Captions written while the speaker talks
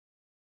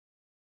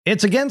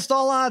It's Against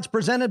All Odds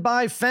presented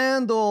by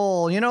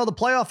FanDuel. You know, the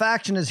playoff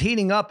action is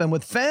heating up, and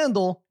with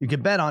FanDuel, you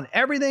can bet on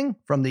everything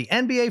from the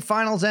NBA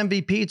Finals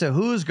MVP to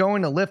who's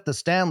going to lift the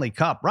Stanley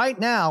Cup. Right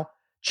now,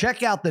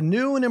 check out the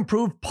new and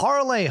improved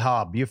Parlay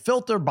Hub. You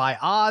filter by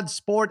odds,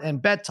 sport,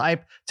 and bet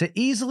type to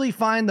easily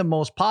find the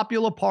most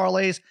popular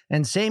parlays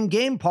and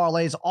same-game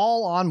parlays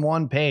all on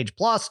one page.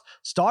 Plus,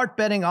 start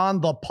betting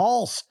on the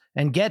pulse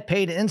and get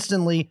paid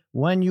instantly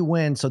when you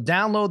win. So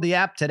download the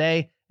app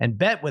today and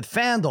bet with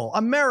FanDuel,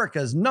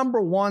 America's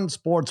 #1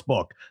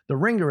 sportsbook. The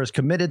Ringer is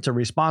committed to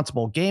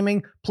responsible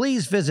gaming.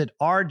 Please visit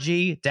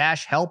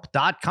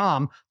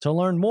rg-help.com to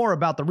learn more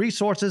about the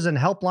resources and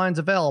helplines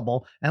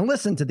available and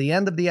listen to the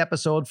end of the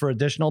episode for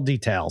additional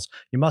details.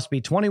 You must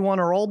be 21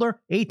 or older,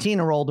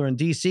 18 or older in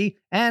D.C.,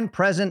 and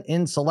present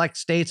in select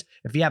states.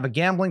 If you have a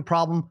gambling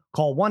problem,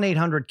 call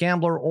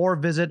 1-800-GAMBLER or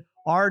visit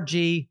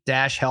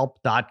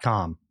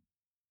rg-help.com.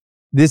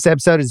 This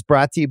episode is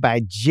brought to you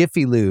by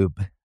Jiffy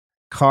Lube.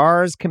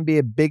 Cars can be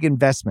a big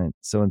investment,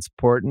 so it's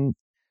important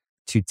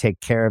to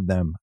take care of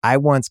them. I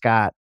once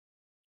got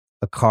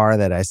a car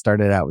that I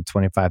started out with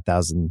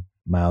 25,000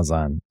 miles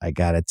on. I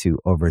got it to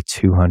over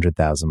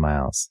 200,000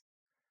 miles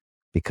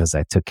because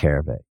I took care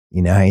of it.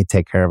 You know how you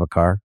take care of a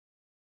car?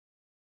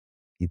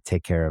 You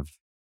take care of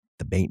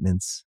the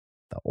maintenance,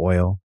 the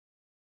oil,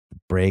 the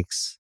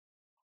brakes,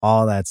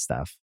 all that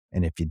stuff.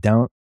 And if you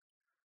don't,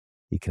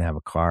 you can have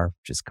a car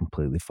just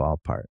completely fall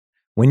apart.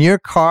 When your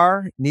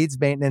car needs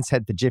maintenance,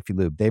 head to Jiffy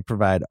Lube. They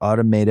provide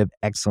automotive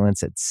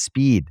excellence at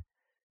speed.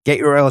 Get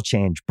your oil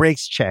change,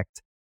 brakes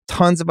checked,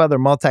 tons of other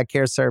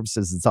multi-care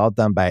services. It's all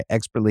done by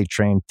expertly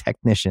trained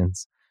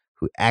technicians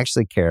who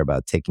actually care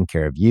about taking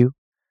care of you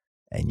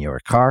and your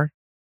car.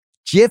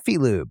 Jiffy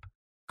Lube,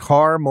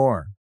 car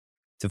more.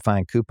 To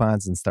find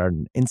coupons and start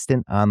an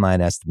instant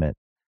online estimate,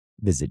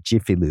 visit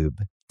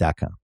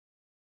jiffylube.com.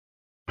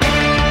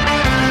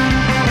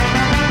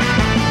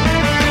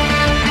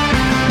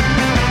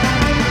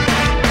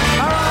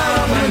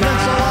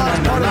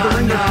 Part of the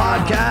Ringer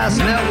Podcast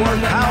Network,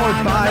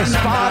 powered by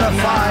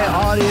Spotify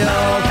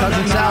Audio.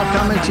 Cousin Sal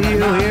coming to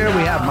you here.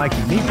 We have Mikey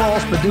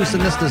Meatballs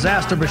producing this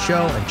disaster of a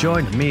show, and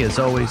joined me as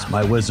always,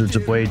 my wizards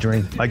of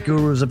wagering, my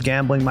gurus of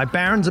gambling, my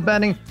barons of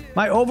betting,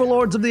 my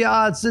overlords of the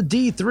odds, the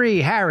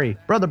D3, Harry,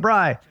 Brother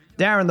Bry,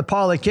 Darren the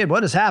Parlay Kid.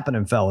 What is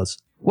happening, fellas?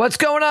 What's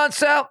going on,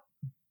 Sal?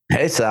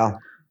 Hey,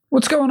 Sal.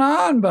 What's going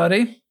on,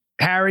 buddy?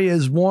 Harry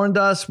has warned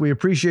us. We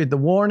appreciate the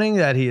warning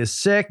that he is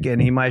sick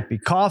and he might be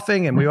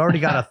coughing, and we already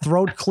got a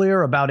throat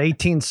clear about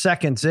 18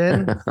 seconds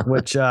in,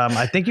 which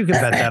I think you can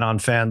bet that on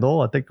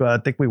FanDuel. I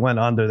think we went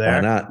under there.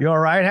 Why not? You all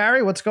right,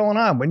 Harry? What's going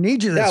on? We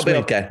need you this I'll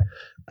week. be okay.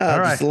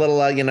 All right. Just a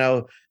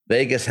little,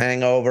 Vegas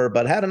hangover,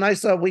 but had a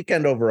nice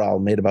weekend overall.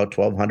 Made about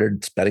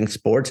 1,200 betting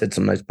sports. Hit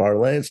some nice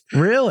parlays.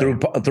 Really?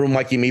 Threw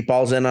Mikey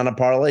Meatballs in on a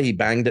parlay. He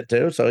banged it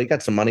too, so he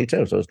got some money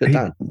too. So it was a good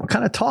time. What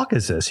kind of talk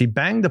is this? He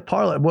banged the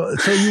parlay.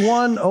 So you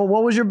won. Oh,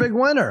 what was your big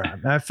winner?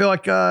 I feel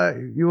like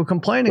you were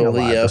complaining a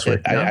lot this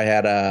week. I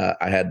had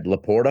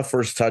Laporta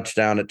first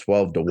touchdown at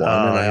 12-1, and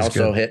I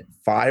also hit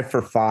 5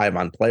 for 5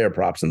 on player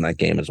props in that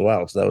game as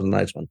well. So that was a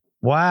nice one.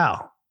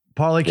 Wow,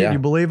 Parlay Kid, you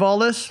believe all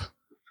this?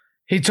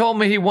 He told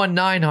me he won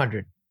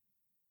 900.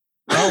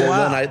 Oh,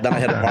 wow. Then I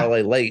had a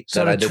parlay late.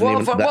 So the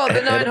 12. The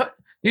 900.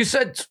 You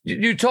said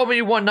you told me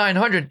you won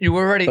 900. You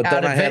were already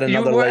out of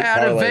you were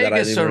out of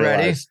Vegas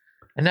already,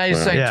 and now you're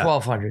saying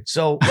 1,200.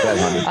 So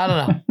I don't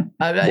know.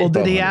 Well,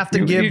 did he have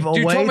to give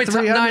away? You told me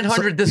 300?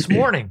 900 this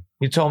morning.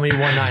 You told me you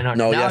won 900.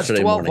 No, now yesterday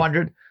it's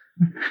 1,200.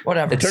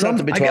 Whatever. It turned out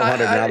to be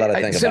 1,200 now that I think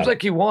about it. It seems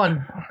like you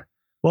won.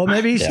 Well,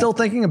 maybe he's still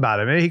thinking about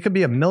it. Maybe he could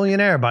be a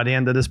millionaire by the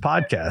end of this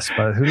podcast,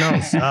 but who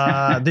knows?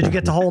 Did you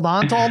get to hold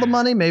on to all the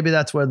money? Maybe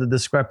that's where the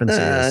discrepancy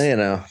is.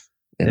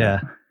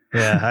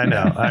 Yeah, I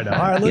know. All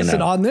right,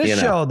 listen, on this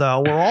show,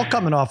 though, we're all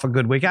coming off a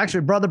good week. Actually,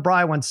 Brother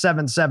Bry went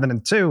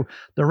 7-7-2.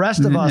 The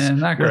rest of us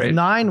with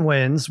 9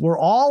 wins. We're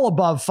all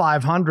above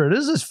 500.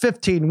 This is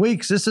 15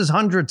 weeks. This is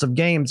hundreds of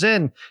games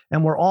in,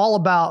 and we're all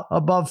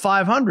above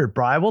 500.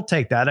 Bry, we'll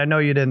take that. I know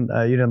you didn't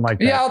like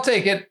that. Yeah, I'll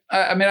take it.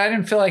 I mean, I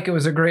didn't feel like it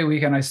was a great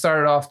weekend. I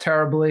started off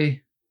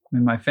terribly. I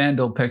mean, my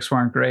FanDuel picks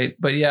weren't great,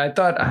 but yeah, I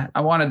thought I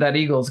wanted that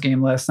Eagles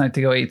game last night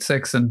to go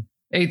 8-6 and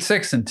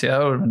 8-6-2.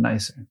 That would have been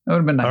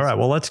nicer. All right.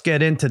 Well, let's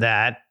get into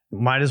that.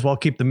 Might as well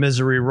keep the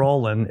misery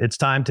rolling. It's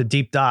time to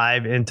deep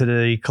dive into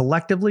the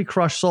collectively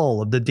crushed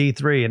soul of the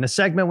D3 in a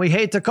segment we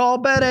hate to call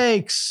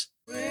Betaches.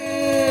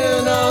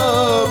 When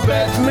a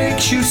bet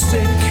makes you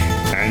sick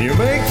and you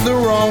make the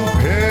wrong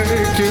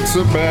pick, it's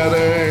a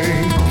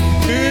betache.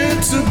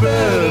 It's a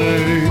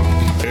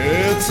betache.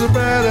 It's a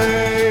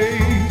betache.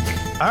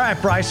 All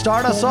right, Bryce,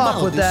 start us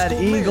off with that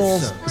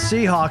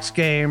Eagles-Seahawks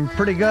game.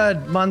 Pretty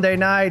good Monday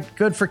night.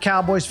 Good for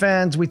Cowboys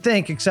fans, we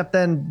think, except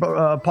then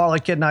Parlay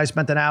Kid and I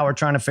spent an hour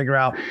trying to figure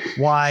out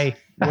why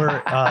we're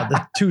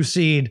the 2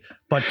 seed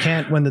but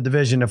can't win the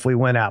division if we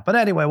win out. But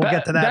anyway, we'll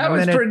get to that in a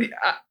minute.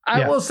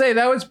 I will say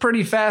that was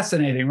pretty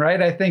fascinating,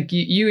 right? I think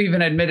you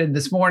even admitted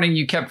this morning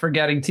you kept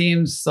forgetting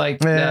teams,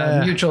 like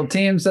mutual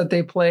teams that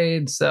they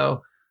played.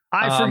 So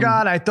I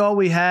forgot. I thought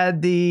we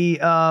had the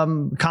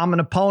common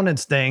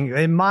opponents thing.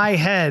 In my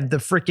head, the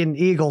freaking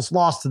Eagles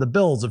lost to the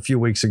Bills a few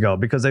weeks ago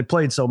because they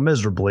played so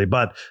miserably,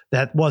 but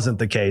that wasn't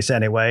the case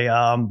anyway.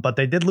 But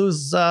they did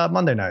lose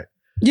Monday night.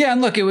 Yeah,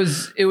 and look, it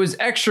was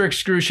extra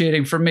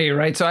excruciating for me,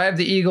 right? So I have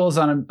the Eagles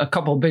on a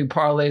couple of big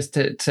parlays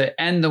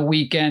to end the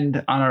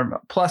weekend on a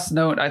plus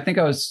note. I think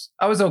I was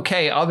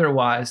okay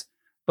otherwise.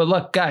 But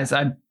look, guys,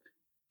 I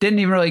didn't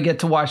even really get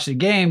to watch the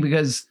game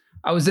because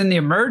I was in the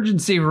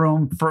emergency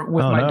room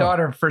with my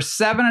daughter for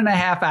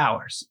 7.5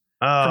 hours.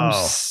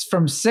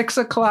 From 6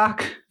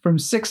 o'clock to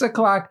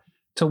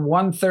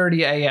 1:30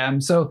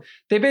 a.m. So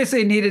they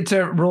basically needed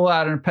to rule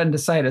out an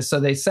appendicitis. So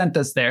they sent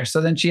us there.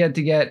 So then she had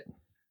to get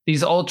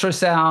these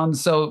ultrasounds.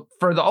 So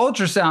for the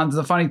ultrasounds,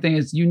 the funny thing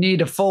is you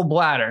need a full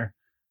bladder,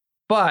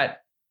 but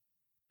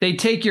they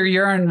take your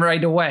urine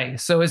right away.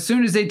 So as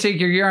soon as they take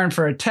your urine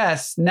for a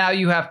test, now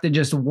you have to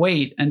just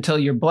wait until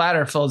your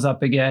bladder fills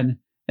up again.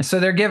 And so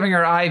they're giving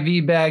her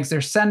IV bags. They're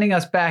sending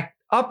us back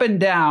up and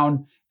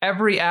down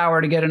every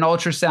hour to get an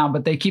ultrasound,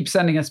 but they keep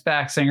sending us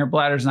back saying her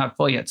bladder's not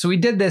full yet. So we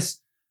did this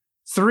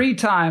three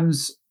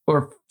times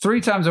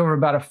over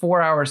about a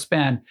 4-hour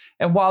span.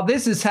 And while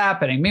this is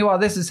happening,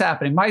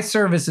 my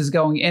service is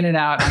going in and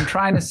out. I'm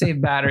trying to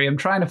save battery. I'm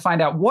trying to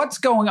find out what's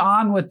going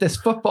on with this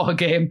football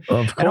game.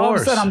 Of course. And all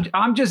of a sudden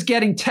I'm just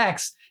getting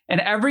texts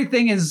and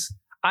everything is,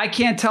 I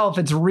can't tell if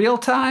it's real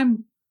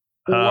time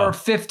or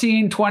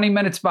 15, 20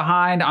 minutes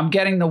behind. I'm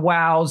getting the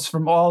wows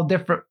from all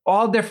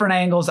different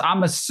angles.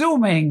 I'm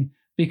assuming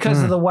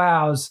because of the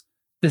wows,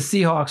 the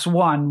Seahawks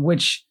won,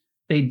 which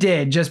they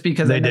did just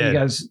because I know you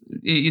guys,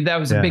 that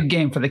was a big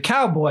game for the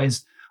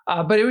Cowboys.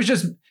 But it was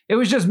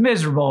just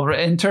miserable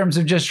in terms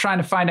of just trying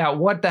to find out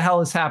what the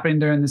hell is happening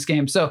during this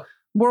game. So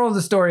moral of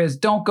the story is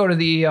don't go to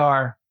the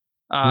ER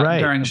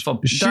during a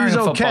football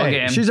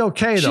game. She's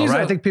okay though, right?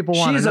 I think people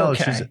want to know.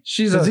 Okay.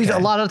 She's okay. A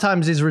lot of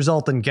times these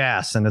result in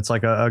gas, and it's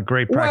like a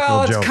great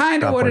practical joke. Well, it's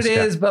kind of what it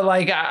is, but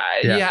like,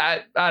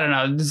 I don't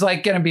know. There's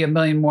like going to be a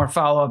million more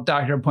follow-up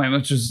doctor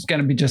appointments, which is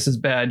going to be just as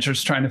bad.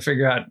 Just trying to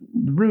figure out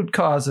the root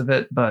cause of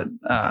it, but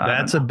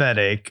that's a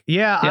headache.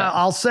 Yeah,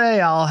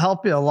 I'll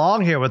help you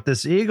along here with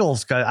this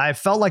Eagles. I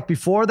felt like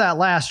before that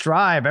last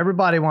drive,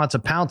 everybody wants to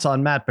pounce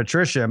on Matt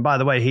Patricia, and by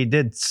the way, he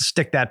did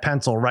stick that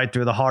pencil right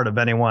through the heart of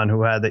anyone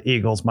who had the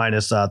Eagles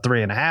minus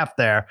 3.5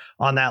 there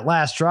on that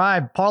last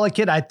drive. Parlay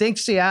Kid, I think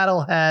Seattle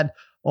had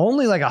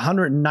only like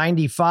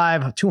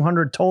 195,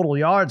 200 total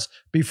yards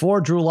before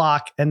Drew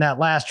Lock in that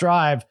last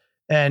drive.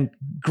 And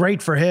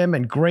great for him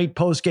and great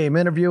post-game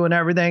interview and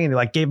everything. And he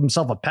like gave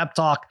himself a pep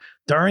talk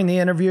during the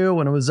interview.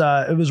 And it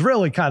was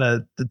really kind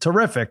of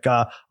terrific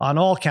on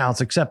all counts,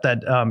 except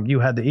that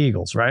you had the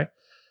Eagles, right?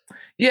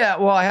 Yeah.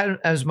 Well, I had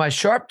as my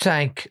sharp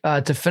tank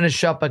to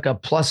finish up like a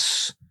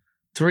plus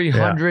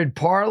 300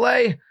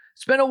 parlay.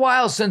 It's been a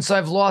while since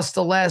I've lost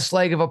the last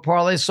leg of a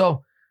parlay,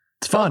 so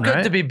it's fun.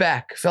 Good to be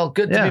back. Felt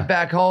good to be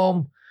back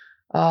home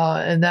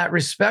in that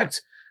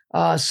respect.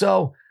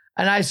 And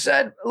I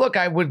said, look,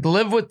 I would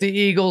live with the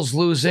Eagles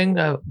losing,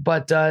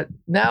 but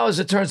now, as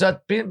it turns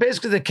out,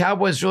 basically the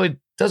Cowboys really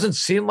doesn't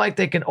seem like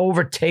they can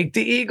overtake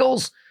the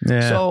Eagles.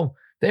 Yeah. So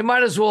they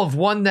might as well have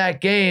won that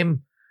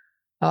game,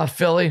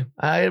 Philly.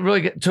 I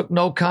really took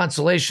no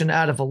consolation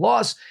out of a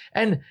loss,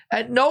 and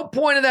at no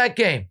point of that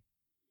game.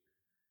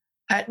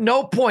 At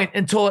no point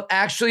until it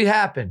actually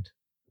happened,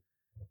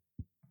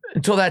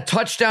 until that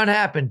touchdown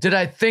happened, did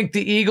I think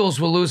the Eagles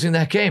were losing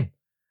that game.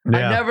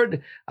 Yeah.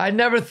 I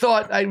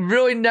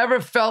really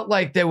never felt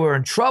like they were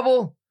in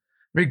trouble,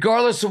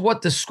 regardless of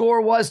what the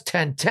score was,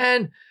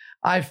 10-10.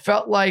 I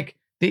felt like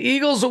the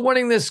Eagles are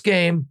winning this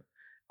game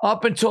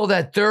up until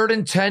that 3rd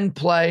and 10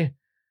 play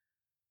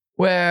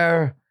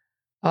where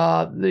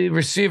the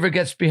receiver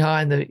gets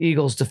behind the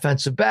Eagles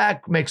defensive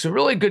back, makes a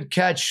really good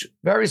catch,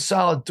 very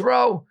solid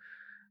throw.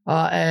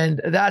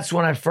 And that's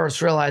when I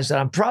first realized that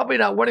I'm probably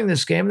not winning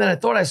this game. And then I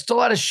thought I still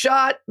had a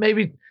shot,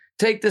 maybe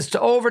take this to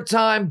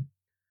overtime.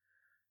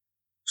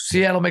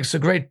 Seattle makes a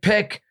great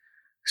pick.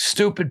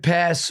 Stupid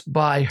pass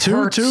by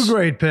Hurts. Two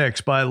great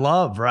picks by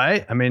Love,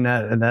 right? I mean,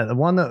 that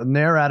one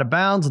near out of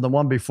bounds and the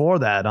one before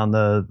that on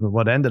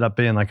what ended up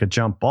being like a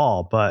jump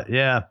ball. But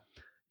yeah,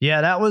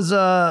 that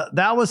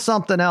was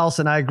something else.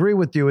 And I agree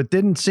with you. It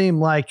didn't seem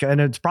like,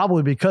 and it's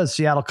probably because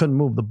Seattle couldn't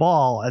move the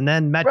ball. And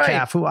then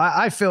Metcalf, who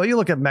I feel, you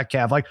look at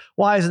Metcalf, like,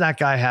 why isn't that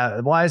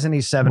guy why isn't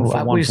he 7 for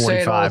 145? We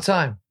say it all the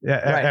time.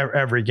 Yeah,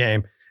 every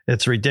game.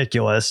 It's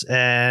ridiculous.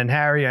 And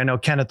Harry, I know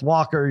Kenneth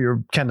Walker, you're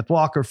a Kenneth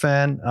Walker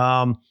fan.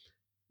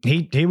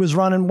 He was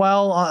running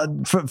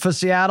well for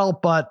Seattle,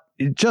 but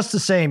just the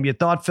same, you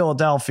thought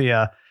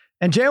Philadelphia.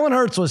 And Jalen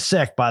Hurts was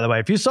sick, by the way.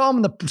 If you saw him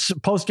in the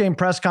post-game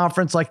press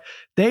conference, like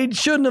they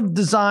shouldn't have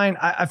designed.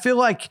 I feel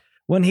like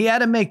when he had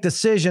to make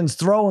decisions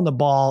throwing the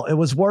ball, it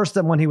was worse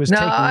than when he was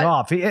taking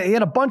off. He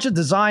had a bunch of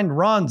designed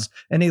runs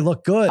and he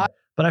looked good,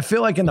 but I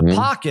feel like in the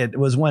pocket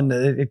was when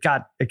it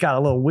got a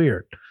little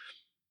weird.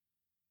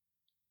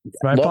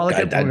 Right, Look, go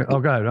ahead.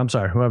 I'm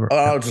sorry. Whoever.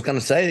 I was just going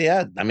to say,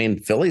 yeah. I mean,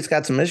 Philly's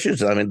got some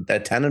issues. I mean,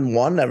 at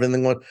 10-1,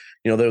 everything was,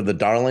 they're the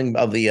darling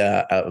of the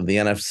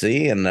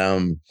NFC, and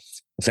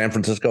San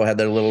Francisco had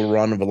their little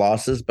run of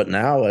losses, but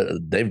now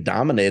they've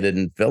dominated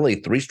in Philly.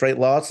 3 straight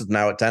losses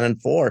now at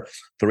 10-4.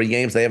 3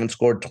 games they haven't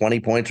scored 20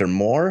 points or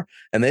more.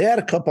 And they had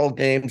a couple of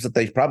games that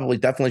they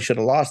definitely should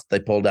have lost. They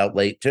pulled out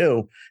late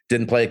too.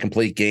 Didn't play a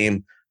complete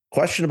game.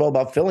 Questionable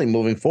about Philly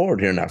moving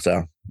forward here now,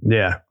 Sal.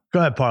 Yeah. Go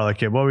ahead, Parlay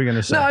Kid. What were we going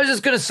to say? No, I was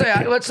just going to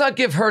say, let's not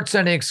give Hurts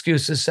any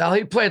excuses, Sal.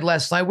 He played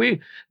last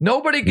night.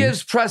 Nobody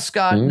gives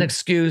Prescott an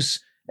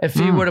excuse if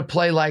he were to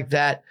play like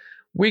that.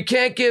 We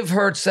can't give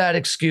Hurts that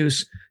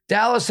excuse.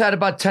 Dallas had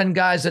about 10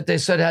 guys that they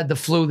said had the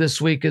flu this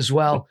week as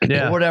well,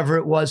 or whatever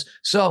it was.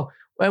 So,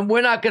 and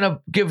we're not going to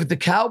give the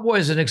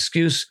Cowboys an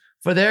excuse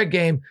for their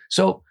game.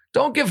 So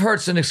don't give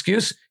Hurts an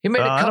excuse. He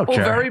made a couple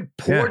very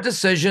poor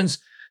decisions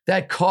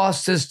that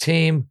cost his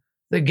team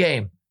the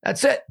game.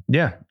 That's it.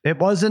 Yeah, it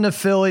wasn't a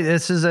Philly.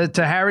 This is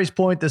to Harry's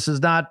point. This is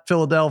not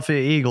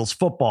Philadelphia Eagles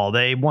football.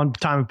 They won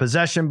time of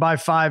possession by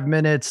 5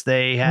 minutes.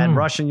 They had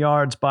rushing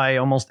yards by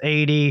almost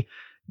 80.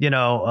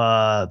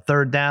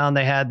 Third down,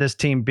 they had this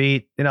team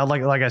beat.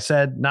 Like I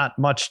said, not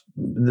much.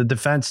 The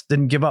defense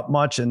didn't give up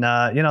much, and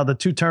the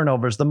 2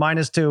 turnovers, the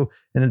 -2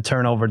 and the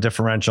turnover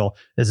differential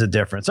is a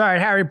difference. All right,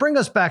 Harry, bring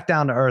us back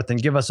down to earth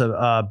and give us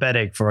a bet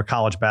egg for a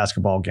college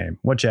basketball game.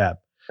 What you have?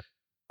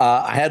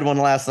 I had one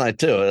last night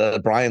too.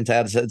 Brian's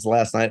had his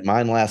last night.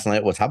 Mine last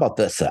night was, how about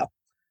this, Sal?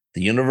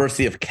 The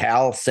University of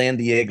Cal San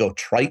Diego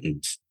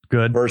Tritons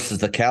versus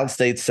the Cal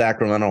State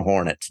Sacramento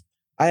Hornets.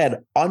 I had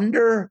I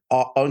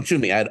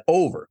had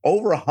over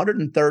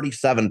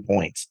 137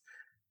 points.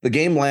 The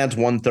game lands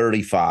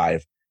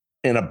 135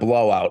 in a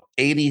blowout,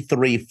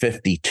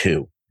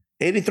 83-52.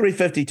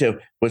 83-52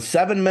 with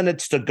 7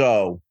 minutes to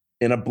go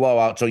in a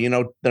blowout. So, they're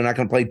not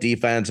going to play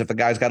defense. If the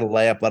guy's got a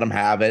layup, let him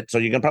have it. So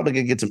you're probably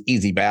going to get some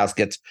easy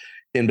baskets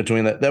in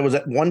between that. That was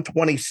at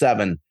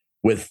 127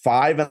 with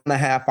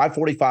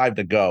 5:45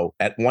 to go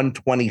at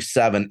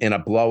 127 in a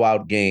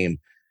blowout game.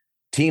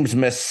 Teams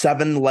missed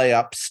 7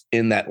 layups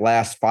in that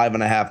last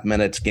 5.5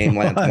 minutes. Game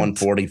lands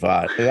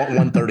 135.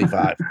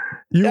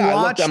 You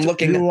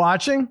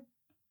watching?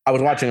 I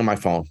was watching on my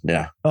phone.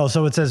 Yeah. Oh,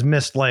 so it says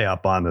missed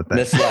layup on the thing.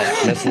 Missed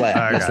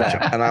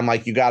layup. And I'm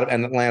like, you got it.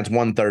 And it lands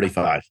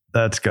 135.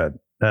 That's good.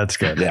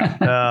 Yeah.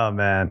 Oh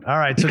man. All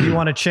right. So do you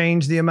want to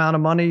change the amount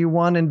of money you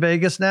won in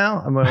Vegas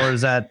now? Or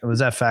was that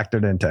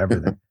factored into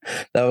everything?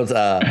 That was,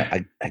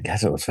 I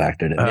guess it was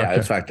factored in. Okay. Yeah, it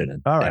was factored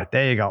in. All right.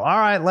 There you go. All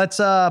right. Let's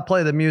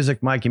play the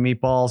music, Mikey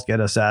Meatballs. Get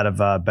us out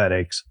of bet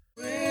aches.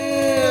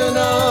 When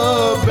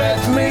a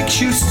bet makes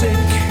you sick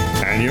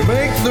and you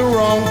make the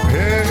wrong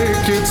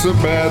pick, it's a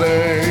bad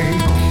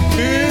ache.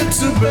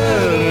 It's a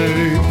bad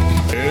ache.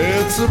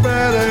 It's a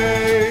bad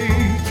ache.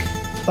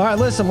 All right,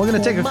 listen, we're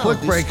going to take a quick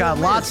break. Got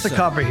lots to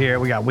cover here.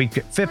 We got week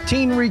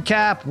 15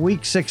 recap,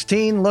 week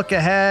 16 look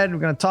ahead.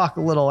 We're going to talk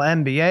a little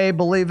NBA,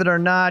 believe it or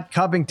not.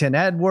 Covington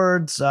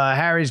Edwards.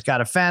 Harry's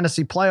got a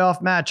fantasy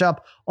playoff matchup.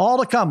 All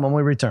to come when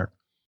we return.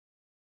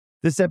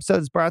 This episode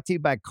is brought to you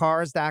by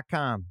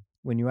Cars.com.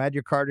 When you add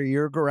your car to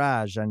your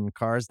garage on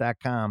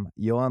Cars.com,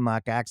 you'll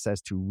unlock access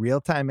to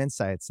real-time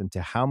insights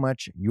into how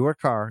much your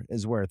car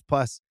is worth.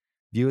 Plus,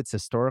 view its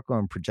historical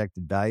and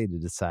projected value to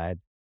decide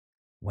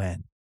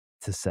when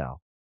to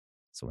sell.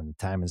 So when the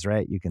time is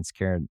right, you can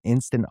secure an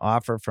instant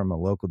offer from a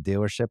local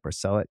dealership or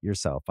sell it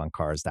yourself on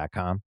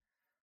Cars.com.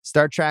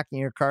 Start tracking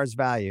your car's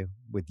value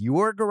with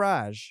your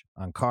garage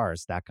on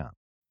Cars.com.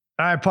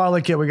 All right,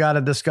 Parlay Kid, we got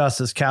to discuss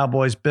this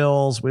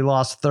Cowboys-Bills. We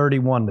lost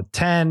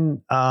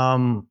 31-10.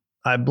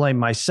 I blame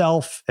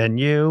myself and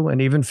you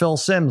and even Phil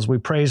Simms. We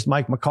praised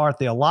Mike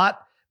McCarthy a lot,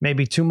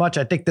 maybe too much.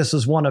 I think this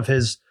is one of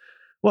his,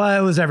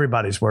 it was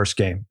everybody's worst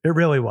game. It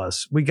really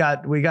was. We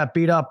got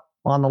beat up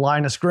on the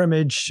line of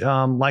scrimmage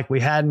like we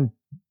hadn't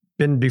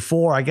been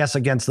before. I guess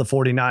against the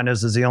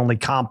 49ers is the only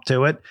comp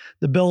to it.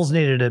 The Bills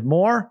needed it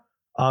more.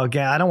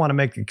 Again, I don't want to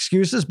make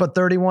excuses, but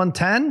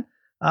 31-10.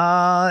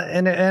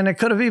 And it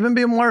could have even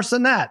been worse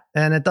than that.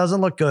 And it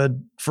doesn't look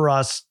good for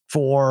us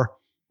for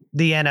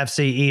the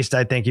NFC East,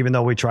 I think, even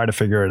though we try to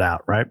figure it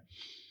out, right?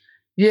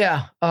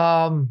 Yeah.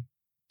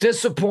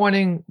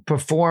 Disappointing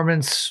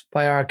performance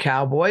by our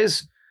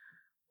Cowboys.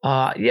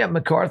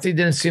 McCarthy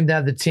didn't seem to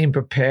have the team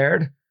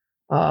prepared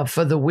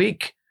for the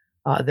week.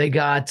 They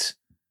got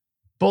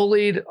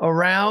bullied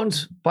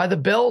around by the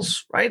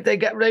Bills, right? They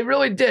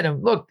really did.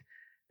 And look,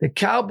 the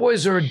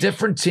Cowboys are a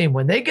different team.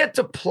 When they get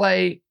to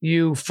play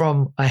you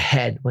from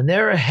ahead, when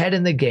they're ahead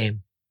in the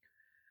game,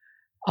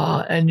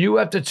 and you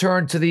have to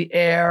turn to the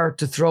air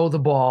to throw the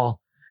ball,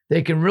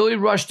 they can really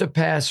rush the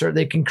passer.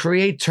 They can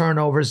create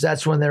turnovers.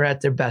 That's when they're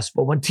at their best.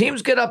 But when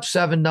teams get up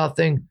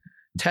 7-0,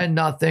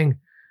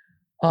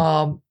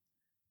 10-0,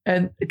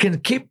 and can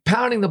keep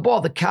pounding the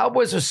ball, the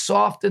Cowboys are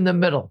soft in the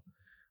middle.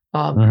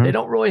 They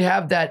don't really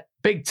have that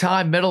big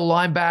time middle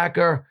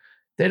linebacker.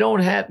 They don't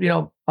have,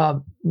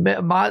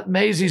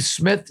 Maisie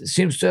Smith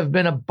seems to have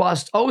been a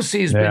bust.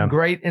 OC's been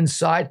great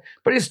inside,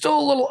 but he's still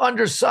a little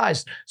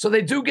undersized. So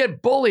they do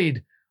get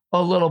bullied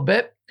a little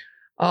bit.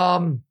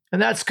 And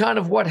that's kind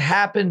of what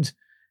happened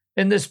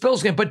in this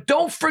Bills game. But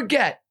don't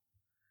forget,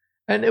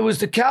 and it was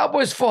the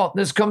Cowboys' fault.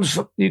 This comes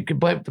from, you can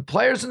blame the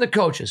players and the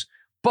coaches,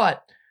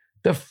 but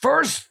The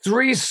first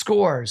 3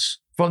 scores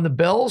from the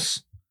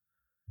Bills,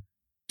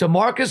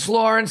 DeMarcus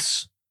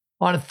Lawrence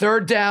on a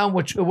 3rd down,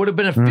 which would have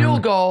been a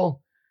field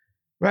goal,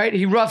 right?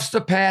 He roughs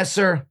the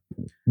passer.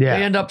 Yeah.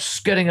 They end up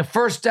getting a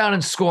 1st down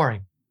and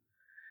scoring.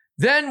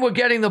 Then we're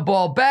getting the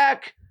ball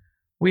back.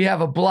 We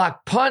have a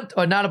block punt,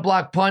 or not a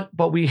block punt,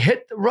 but we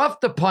rough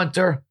the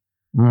punter.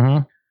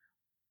 Mm-hmm.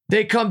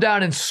 They come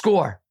down and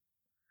score.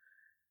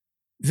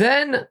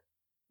 Then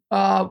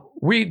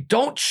we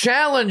don't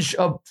challenge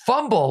a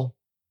fumble.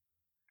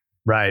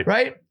 Right.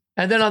 Right.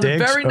 And then on the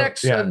very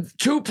next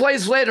 2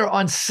 plays later,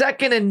 on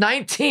 2nd and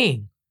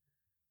 19,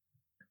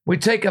 we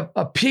take a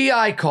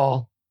PI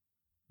call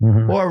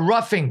or a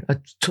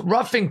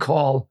roughing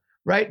call,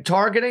 right?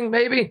 Targeting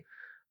maybe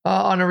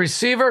on a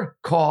receiver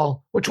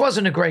call, which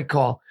wasn't a great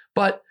call.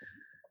 But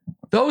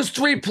those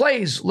 3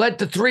 plays led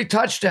to 3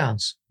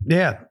 touchdowns.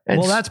 Yeah.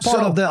 Well, that's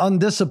part of the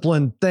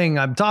undisciplined thing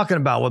I'm talking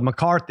about with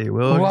McCarthy. We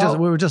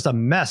were just a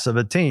mess of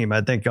a team,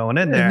 I think, going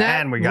in there,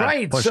 and we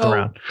got pushed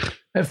around.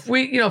 If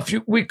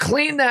we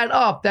clean that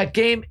up, that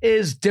game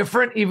is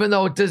different, even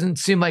though it doesn't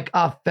seem like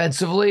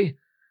offensively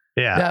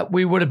that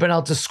we would have been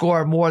able to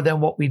score more than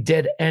what we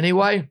did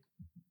anyway.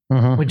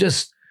 We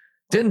just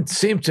didn't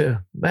seem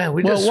to, man.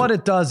 What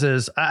it does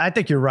is, I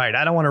think you're right.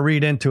 I don't want to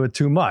read into it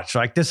too much.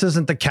 Like, this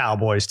isn't the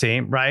Cowboys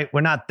team, right? We're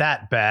not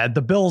that bad.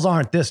 The Bills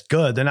aren't this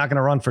good. They're not going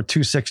to run for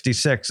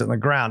 266 in the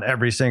ground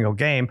every single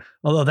game.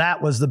 Although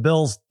that was the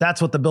Bills.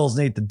 That's what the Bills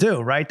need to do,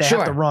 right? They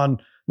have to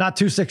run not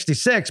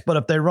 266, but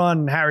if they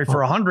run Harry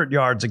for 100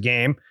 yards a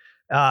game,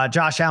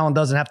 Josh Allen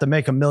doesn't have to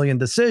make a million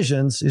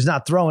decisions. He's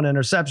not throwing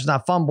interceptions,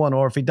 not fumbling,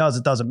 or if he does,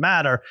 it doesn't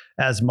matter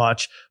as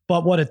much.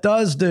 But what it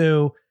does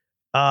do,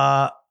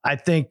 I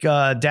think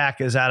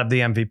Dak is out of the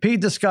MVP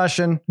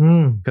discussion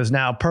because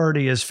now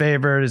Purdy is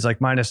favored. He's like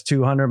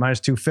 -200,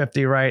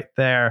 -250 right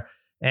there.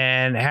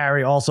 And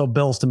Harry, also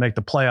Bills to make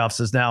the playoffs,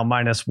 is now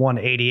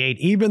 -188,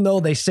 even though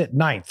they sit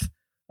 9th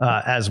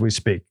as we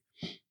speak.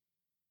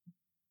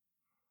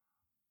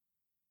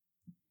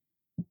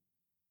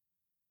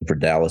 For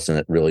Dallas, and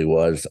it really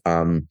was.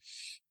 And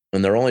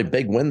their only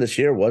big win this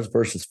year was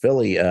versus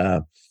Philly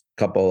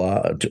couple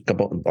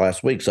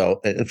last week.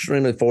 So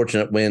extremely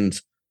fortunate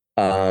wins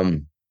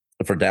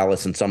for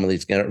Dallas and some of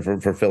these,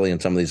 for Philly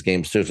and some of these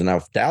games too. So now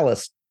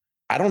Dallas,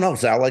 I don't know,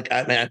 Sal. Like,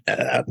 I mean,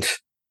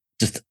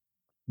 just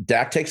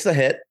Dak takes the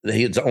hit.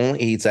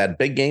 He's had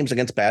big games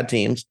against bad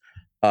teams.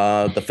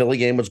 The Philly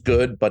game was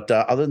good, but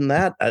other than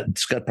that,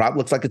 probably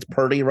looks like it's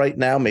Purdy right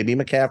now. Maybe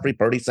McCaffrey.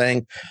 Purdy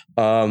saying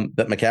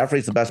that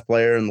McCaffrey's the best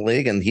player in the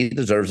league and he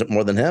deserves it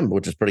more than him,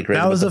 which is pretty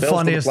crazy. That was the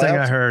funniest thing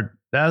I heard.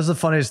 That was the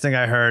funniest thing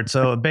I heard.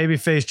 So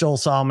babyface Joel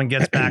Solomon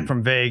gets back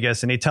from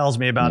Vegas and he tells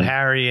me about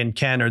Harry and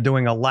Ken are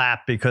doing a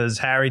lap because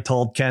Harry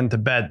told Ken to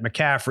bet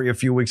McCaffrey a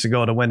few weeks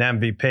ago to win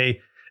MVP.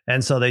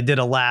 And so they did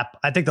a lap.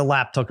 I think the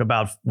lap took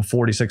about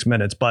 46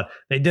 minutes, but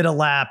they did a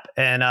lap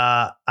and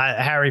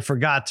Harry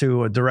forgot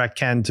to direct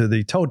Ken to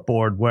the tote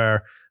board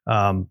where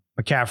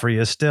McCaffrey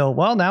is still,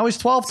 well, now he's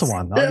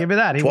 12-1. I'll give you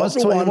that. He was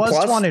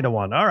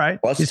 20-1. All right.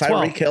 Plus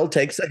Tyreek Hill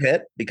takes a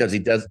hit because he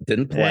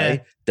didn't play. Yeah.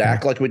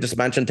 Dak, like we just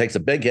mentioned, takes a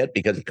big hit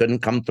because he couldn't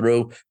come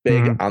through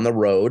big on the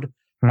road.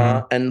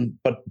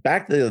 But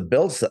back to the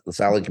Bills,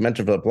 Sally, you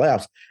mentioned for the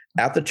playoffs,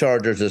 at the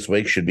Chargers this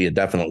week should be a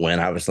definite win.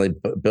 Obviously,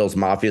 Bills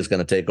Mafia is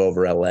going to take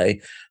over LA.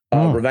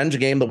 Revenge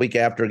game the week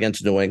after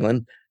against New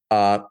England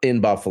in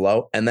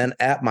Buffalo, and then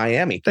at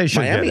Miami.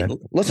 Miami,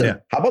 listen,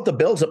 how about the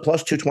Bills at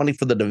plus 220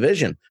 for the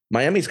division?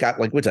 Miami's got,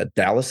 like, what's that,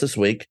 Dallas this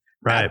week,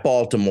 at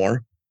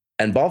Baltimore,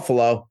 and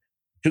Buffalo,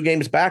 2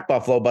 games back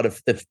Buffalo.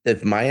 But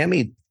if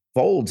Miami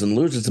folds and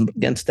loses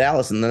against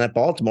Dallas and then at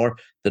Baltimore,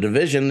 the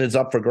division is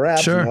up for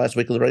grabs in the last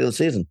week of the regular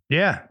season.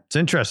 Yeah, it's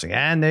interesting.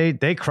 And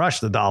they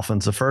crushed the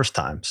Dolphins the first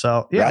time.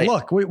 So,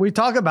 look, we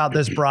talk about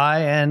this, Bri,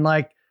 and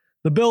like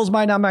the Bills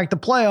might not make the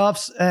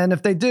playoffs. And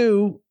if they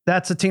do,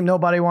 that's a team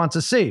nobody wants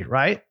to see,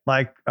 right?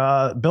 Like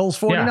Bills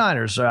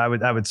 49ers,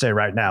 I would say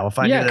right now, if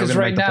I knew they were going to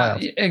make the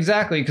playoffs.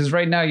 Exactly, because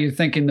right now you're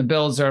thinking the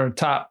Bills are a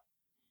top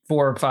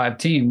 4 or 5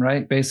 team,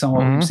 right? Based on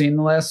what we've seen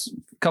the last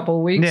couple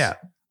of weeks. Yeah.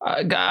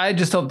 I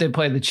just hope they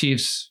play the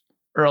Chiefs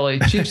early.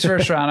 Chiefs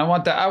first round. I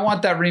want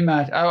that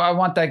rematch. I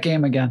want that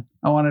game again.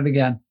 I want it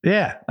again.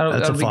 Yeah,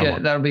 that'll be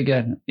good. That'll be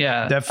good.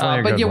 Yeah,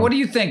 definitely. But what do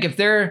you think if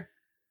they're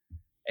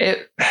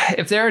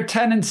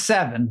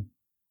 10-7,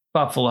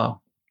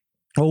 Buffalo?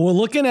 Well,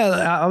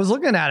 I was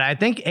looking at it. I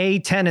think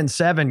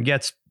 10-7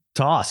 gets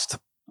tossed.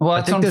 Well,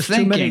 that's what I'm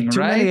thinking. Too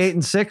many 8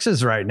 and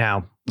 6s right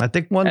now. I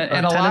think one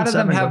and a lot of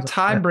them have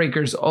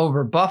tiebreakers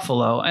over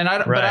Buffalo, and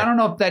but I don't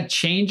know if that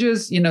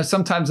changes. You know,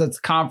 sometimes that's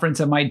conference.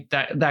 It might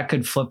that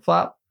could flip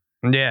flop.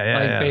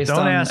 Yeah.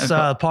 Don't ask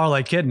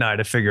Parlay Kid and I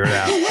to figure it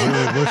out.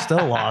 We're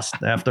still lost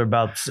after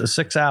about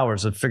 6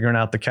 hours of figuring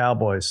out the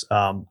Cowboys.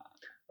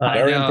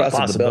 Very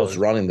impressive. The Bills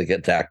running to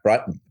get Dak.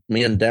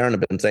 Me and Darren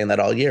have been saying that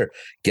all year.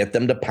 Get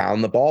them to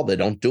pound the ball. They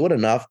don't do it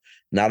enough.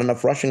 Not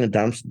enough rushing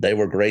attempts. They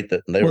were great.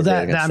 That's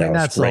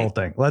the whole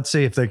thing. Let's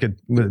see if they could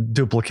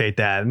duplicate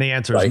that. And the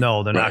answer is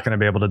no. They're not going to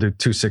be able to do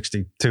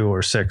 262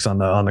 or 6 on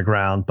the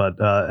ground. But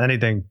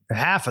anything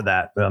half of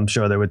that, I'm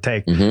sure they would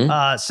take.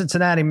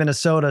 Cincinnati,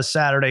 Minnesota,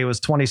 Saturday was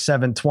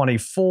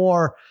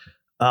 27-24.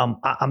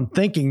 I'm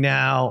thinking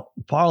now,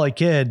 Parlay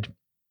Kid,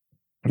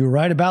 you're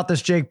right about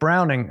this Jake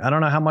Browning. I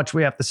don't know how much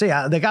we have to see.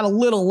 They got a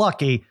little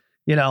lucky.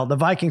 The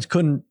Vikings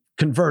couldn't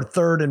convert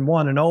 3rd and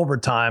 1 in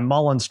overtime.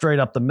 Mullins straight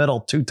up the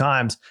middle 2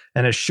 times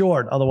and is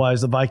short.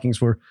 Otherwise, the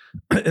Vikings were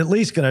at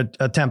least going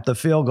to attempt the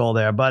field goal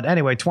there. But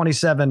anyway,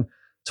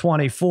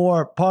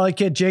 27-24. Parlay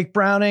Kid, Jake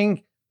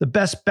Browning, the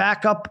best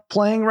backup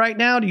playing right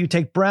now. Do you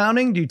take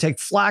Browning? Do you take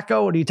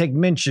Flacco? Or do you take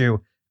Minshew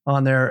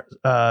on their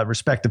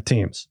respective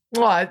teams?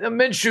 Well,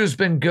 Minshew's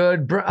been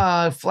good.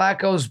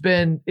 Flacco's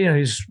been,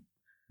 he's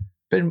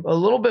been a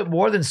little bit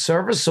more than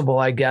serviceable,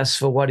 I guess,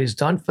 for what he's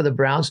done for the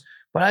Browns.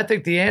 But I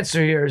think the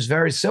answer here is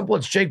very simple.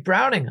 It's Jake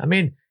Browning. I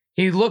mean,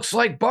 he looks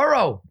like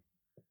Burrow.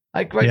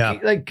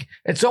 Like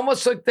it's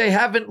almost like they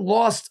haven't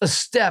lost a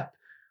step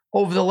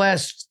over the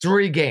last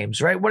 3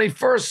 games, right? When he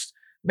first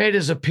made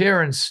his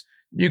appearance,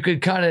 you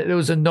could it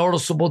was a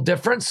noticeable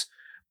difference.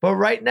 But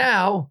right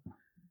now,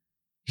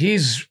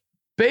 he's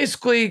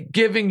basically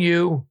giving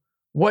you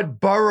what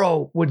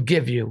Burrow would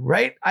give you,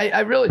 right?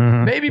 I really,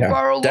 maybe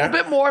Burrow a little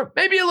bit more,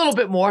 maybe a little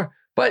bit more,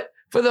 but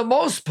for the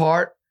most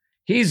part,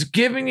 he's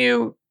giving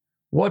you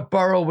what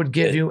Burrow would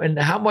give you and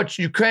how much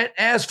you can't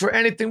ask for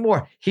anything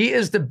more. He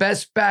is the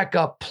best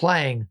backup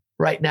playing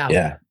right now.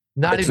 Yeah.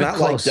 It's not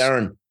close. Like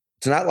Darren.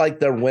 It's not like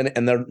they're winning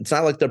and it's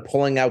not like they're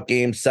pulling out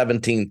games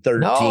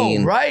 17-13.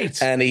 No,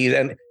 right. And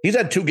he's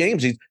had 2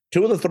 games. He's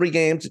 2 of the 3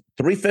 games,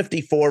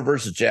 354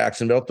 versus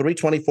Jacksonville,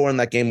 324 in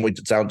that game we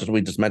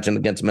just mentioned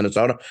against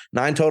Minnesota,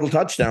 9 total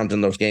touchdowns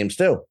in those games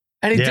too.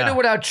 And he did it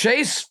without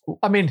Chase.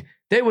 I mean,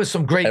 there was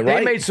some great.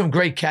 They made some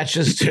great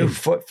catches too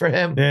for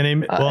him.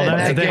 And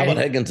that's the thing. How about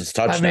Higgins'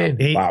 touchdown? I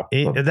mean, wow,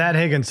 that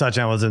Higgins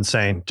touchdown was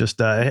insane. Just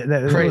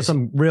there was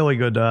some really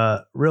good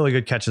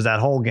catches that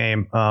whole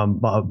game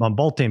on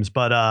both teams.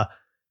 But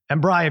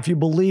and Bri, if you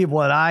believe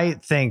what I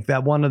think,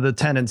 that one of the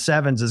 10 and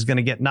 7s is going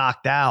to get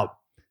knocked out.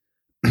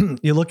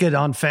 You look at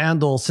on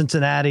FanDuel,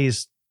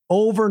 Cincinnati's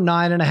over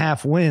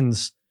 9.5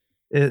 wins.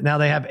 Now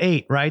they have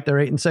 8, right? They're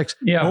 8 and 6.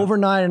 Yeah. Over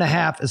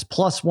 9.5 is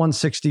plus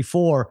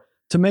 164.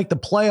 To make the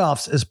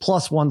playoffs is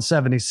plus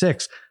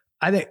 176.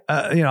 I think,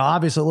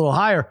 obviously a little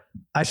higher.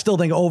 I still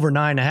think over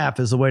 9.5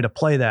 is the way to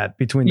play that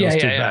between those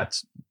two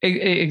bets.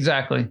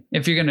 Exactly.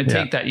 If you're going to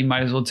take that, you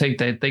might as well take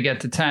that. They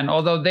get to 10.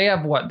 Although they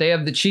have what? They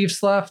have the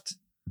Chiefs left.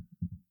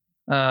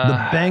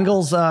 The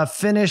Bengals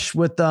finish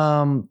with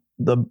the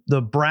Browns.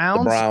 The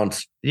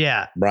Browns.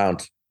 Yeah.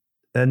 Browns.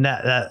 And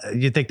that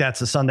you think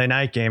that's a Sunday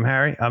night game,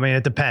 Harry? I mean,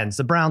 it depends.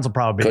 The Browns will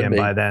probably be in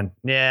by then.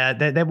 Yeah,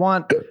 they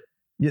want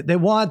they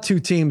want 2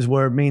 teams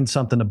where it means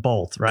something to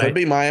both, right? Could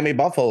be Miami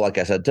Buffalo, like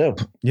I said too.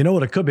 You know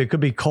what it could be? It could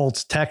be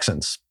Colts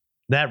Texans.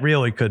 That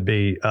really could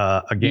be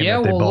a game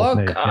that they both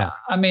need. Yeah.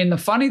 I mean, the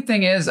funny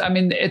thing is,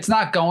 it's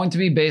not going to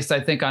be based,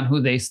 I think, on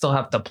who they still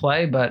have to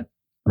play, but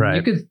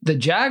the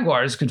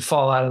Jaguars could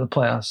fall out of the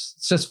playoffs.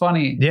 It's just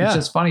funny. Yeah. It's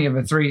just funny you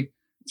have a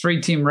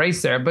three-team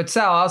race there. But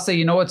Sal, I'll say,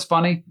 you know what's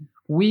funny?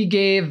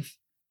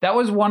 That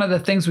was one of the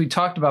things we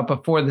talked about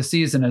before the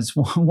season is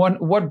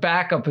what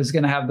backup is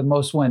going to have the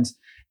most wins.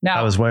 Now,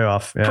 I was way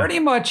off. Yeah. Pretty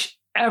much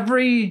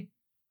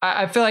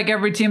I feel like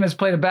every team has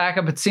played a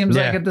backup. It seems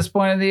like at this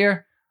point of the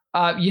year.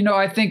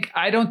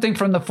 I don't think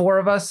from the 4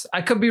 of us,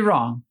 I could be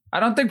wrong. I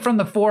don't think from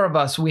the 4 of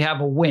us we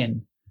have a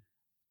win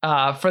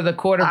for the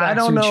quarterbacks. I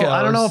don't know. Chose.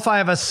 I don't know if I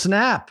have a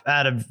snap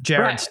out of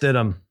Jarrett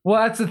Stidham.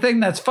 Well, that's the thing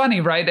that's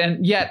funny, right?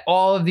 And yet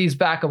all of these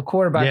backup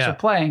quarterbacks are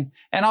playing.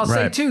 And I'll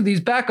say too,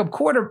 these backup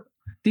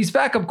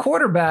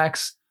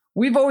quarterbacks,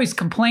 we've always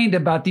complained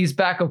about these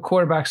backup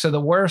quarterbacks are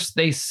the worst.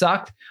 They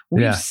sucked.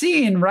 We've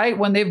seen, right,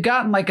 when they've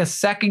gotten like a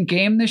second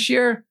game this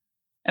year.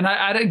 And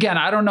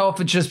I don't know if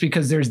it's just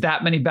because there's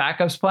that many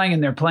backups playing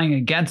and they're playing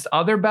against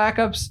other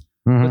backups,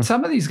 but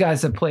some of these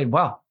guys have played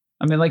well.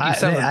 I mean, like you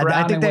said, with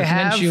Brown and with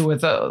Minshew,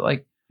 with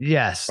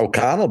yes,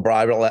 O'Connell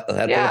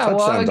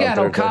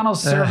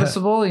O'Connell's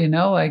serviceable.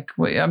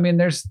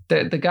 There's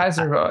the guys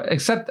are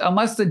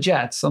unless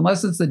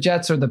it's the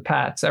Jets or the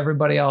Pats,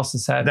 everybody else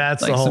has had.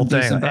 That's the whole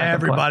thing.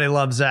 Everybody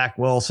loves Zach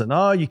Wilson.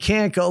 Oh, you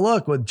can't go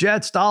look with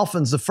Jets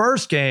Dolphins the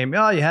first game.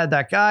 Oh, you had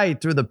that guy, he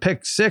threw the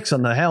pick 6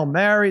 on the Hail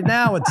Mary.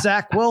 Now it's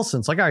Zach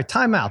Wilson. It's like, all right,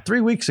 timeout.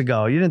 3 weeks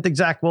ago, you didn't think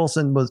Zach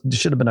Wilson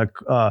should have been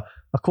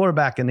a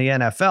quarterback in the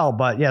NFL.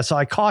 But so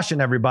I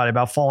caution everybody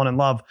about falling in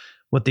love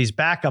with these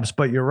backups.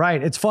 But you're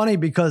right. It's funny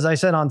because I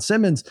said on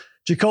Simmons,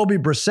 Jacoby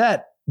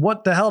Brissett,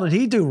 what the hell did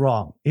he do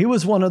wrong? He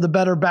was one of the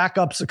better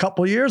backups a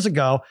couple of years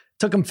ago.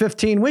 Took him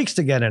 15 weeks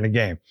to get in a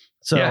game.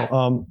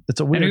 So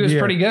it's a weird And he was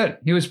year. pretty good.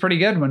 He was pretty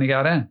good when he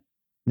got in.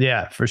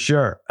 Yeah, for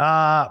sure.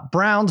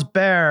 Browns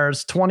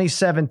Bears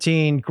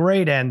 2017,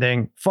 great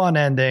ending, fun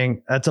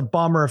ending. That's a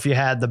bummer if you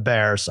had the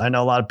Bears. I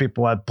know a lot of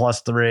people had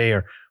 +3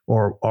 or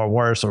or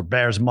worse, or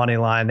Bears money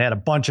line. They had a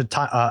bunch of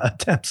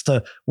attempts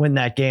to win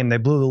that game. They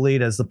blew the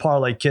lead, as the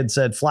parlay kid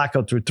said.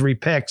 Flacco threw 3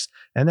 picks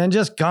and then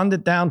just gunned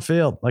it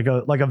downfield like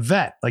a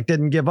vet, like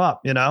didn't give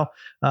up.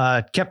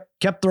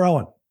 Kept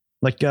throwing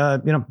like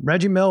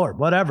Reggie Miller,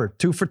 whatever,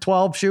 2 for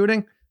 12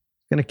 shooting.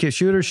 Gonna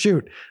shoot or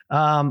shoot.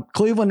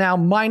 Cleveland now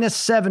minus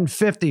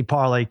 750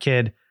 parlay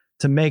kid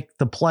to make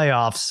the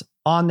playoffs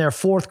on their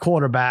 4th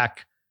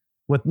quarterback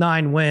with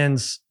 9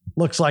 wins.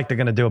 Looks like they're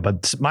going to do it,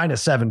 but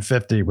minus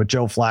 750 with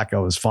Joe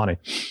Flacco is funny.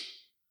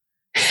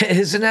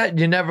 Isn't that?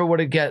 You never would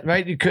have guessed,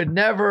 right? You could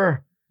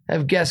never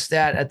have guessed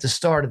that at the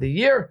start of the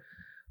year.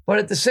 But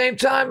at the same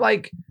time,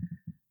 look,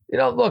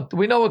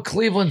 we know what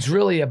Cleveland's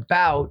really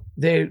about.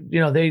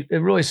 It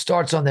really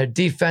starts on their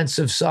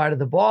defensive side of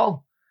the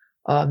ball.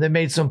 They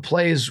made some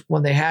plays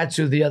when they had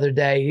to the other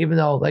day, even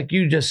though, like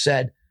you just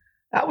said,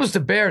 that was the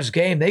Bears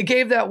game. They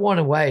gave that one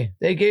away.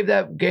 They gave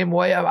that game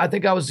away. I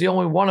think I was the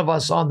only one of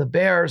us on the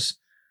Bears.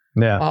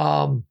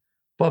 Yeah.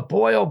 But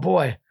boy, oh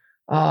boy,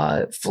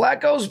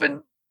 Flacco's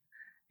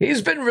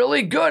he's been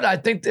really good. I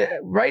think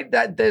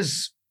that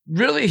there's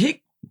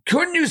really,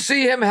 couldn't you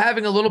see him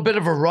having a little bit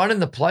of a run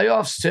in the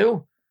playoffs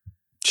too?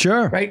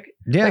 Sure. Right.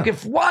 Yeah. Like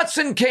if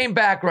Watson came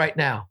back right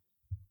now,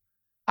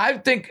 I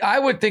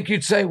would think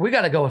you'd say, we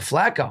got to go with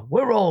Flacco.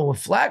 We're rolling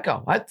with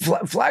Flacco.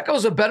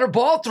 Flacco's a better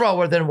ball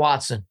thrower than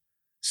Watson.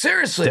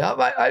 Seriously,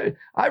 I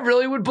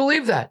really would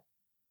believe that.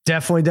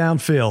 Definitely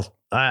downfield.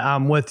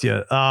 I'm with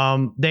you.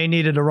 They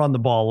needed to run the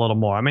ball a little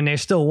more. I mean, they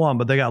still won,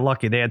 but they got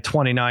lucky. They had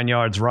 29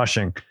 yards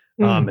rushing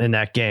in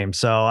that game.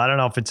 So I don't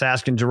know if it's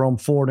asking Jerome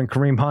Ford and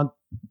Kareem Hunt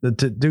to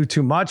do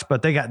too much,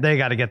 but they got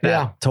to get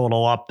that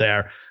total up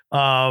there.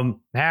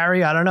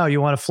 Harry, I don't know.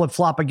 You want to flip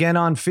flop again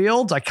on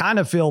Fields? I kind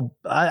of feel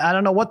I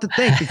don't know what to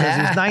think, because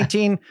he's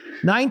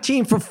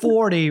 19 for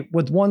 40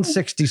 with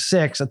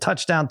 166, a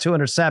touchdown, 2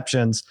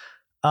 interceptions.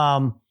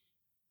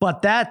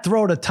 But that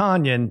throw to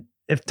Tanyan,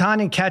 if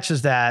Tanyan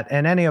catches that,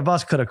 and any of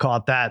us could have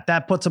caught that,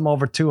 that puts him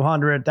over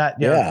 200.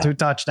 2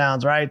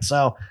 touchdowns, right?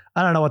 So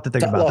I don't know what to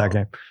think about that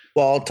game.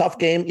 Well, tough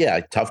game.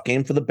 Yeah, tough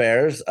game for the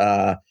Bears.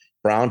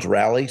 Browns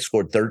rally,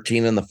 scored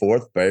 13 in the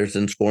 4th. Bears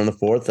didn't score in the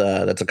 4th.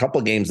 That's a couple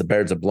of games the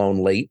Bears have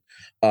blown late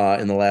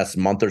in the last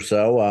month or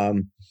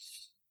so.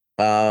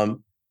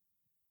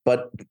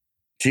 But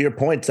to your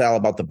point, Sal,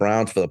 about the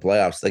Browns for the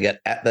playoffs, they get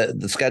at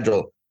the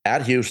schedule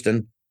at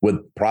Houston with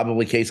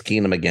probably Case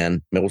Keenum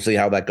again. We'll see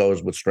how that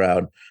goes with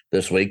Stroud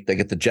this week. They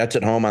get the Jets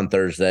at home on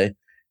Thursday,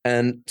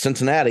 and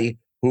Cincinnati,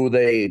 who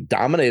they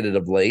dominated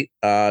of late,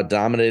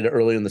 dominated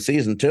early in the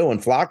season too.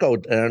 And Flacco,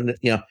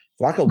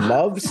 Flacco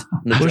loves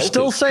Njoku. We're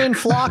still saying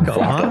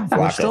Flacco, huh?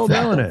 We're still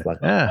doing it.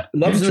 Yeah,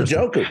 loves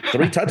Njoku.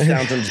 3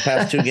 touchdowns in his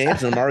past 2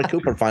 games, and Amari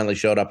Cooper finally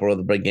showed up for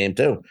the big game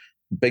too.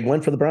 Big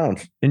win for the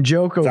Browns.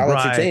 Njoku,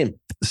 solid team.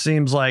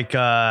 Seems like,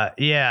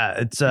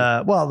 it's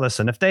well,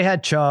 listen, if they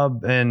had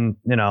Chubb and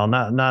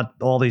not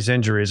all these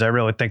injuries, I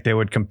really think they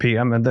would compete.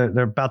 I mean,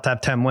 they're about to have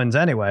 10 wins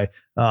anyway.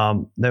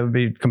 They would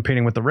be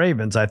competing with the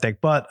Ravens, I think.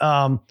 But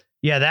that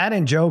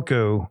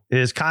Njoku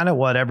is kind of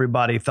what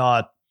everybody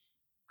thought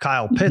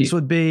Kyle Pitts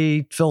would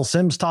be. Phil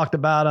Simms talked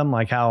about him,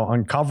 like how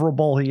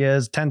uncoverable he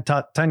is. 10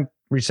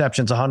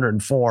 receptions,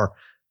 104.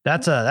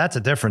 That's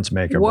a difference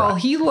maker. Well, Brian.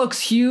 He looks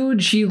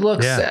huge. He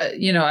looks,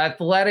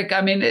 athletic.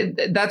 I mean,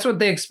 that's what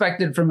they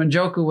expected from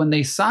Njoku when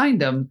they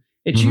signed him.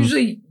 It's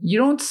usually, you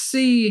don't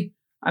see,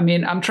 I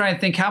mean, I'm trying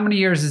to think, how many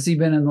years has he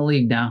been in the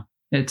league now?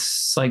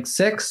 It's like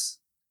 6.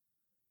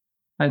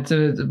 It's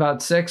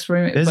about 6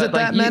 for me. Is it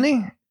that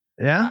many?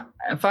 Yeah.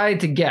 If I had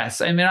to guess,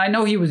 I mean, I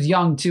know he was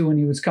young too when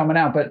he was coming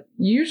out, but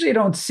you usually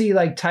don't see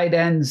like tight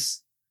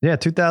ends. Yeah.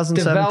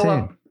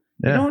 2017.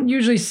 You don't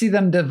usually see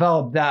them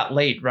develop that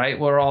late, right?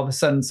 Where all of a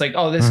sudden it's like,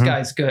 oh, this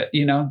guy's good.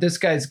 This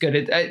guy's good.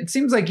 It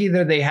seems like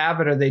either they have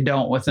it or they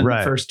don't within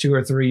the first 2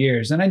 or 3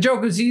 years. And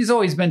Njoku's, he's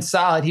always been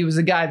solid. He was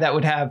a guy that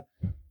would have,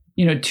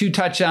 2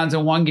 touchdowns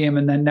in one game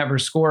and then never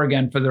score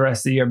again for the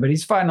rest of the year. But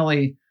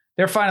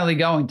they're finally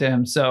going to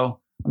him. So,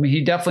 I mean,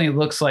 he definitely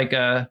looks like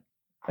a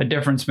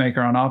difference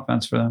maker on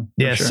offense for them.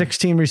 Yeah. Sure.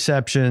 16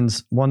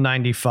 receptions,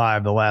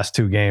 195 the last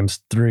 2 games,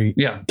 3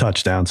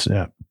 touchdowns.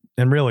 Yeah.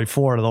 And really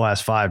 4 of the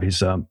last 5,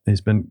 he's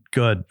been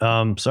good. So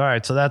all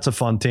right, so that's a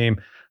fun team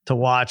to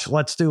watch.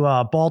 Let's do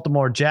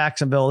Baltimore,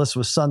 Jacksonville. This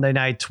was Sunday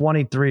night,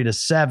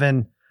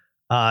 23-7.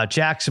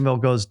 Jacksonville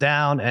goes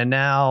down, and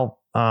now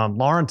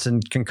Lawrence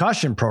in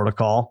concussion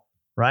protocol.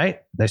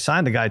 Right? They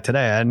signed the guy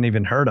today. I hadn't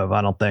even heard of.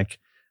 I don't think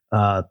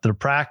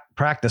the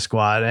practice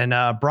squad.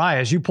 And Bri,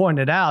 as you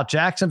pointed out,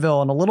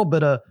 Jacksonville in a little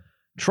bit of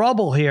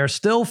trouble here.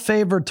 Still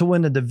favored to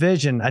win the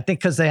division. I think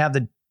because they have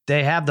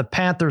the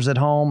Panthers at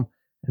home.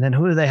 And then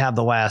who do they have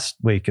the last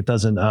week? It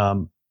doesn't.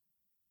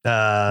 They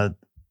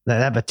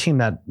have a team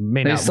that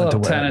may not win to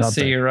win.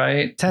 Tennessee,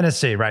 right?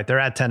 Tennessee, right? They're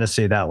at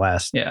Tennessee that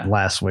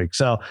last week.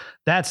 So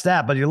that's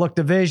that. But you look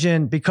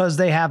division, because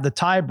they have the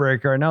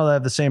tiebreaker. I know they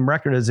have the same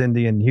record as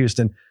Indy and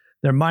Houston.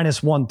 They're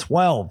minus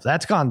 112.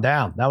 That's gone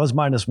down. That was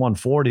minus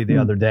 140 the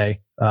other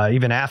day,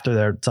 even after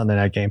their Sunday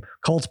night game.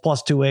 Colts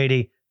plus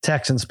 280,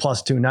 Texans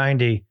plus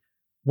 290.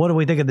 what do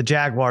we think of the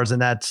Jaguars in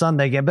that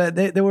Sunday game? But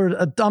they were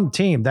a dumb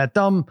team. That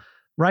dumb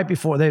right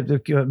before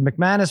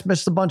McManus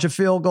missed a bunch of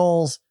field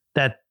goals.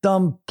 That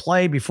dumb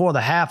play before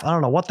the half. I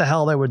don't know what the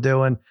hell they were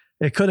doing.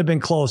 It could have been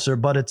closer,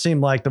 but it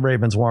seemed like the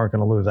Ravens weren't going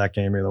to lose that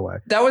game either way.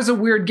 That was a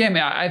weird game.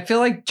 I feel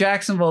like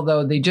Jacksonville,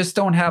 though, they just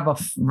don't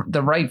have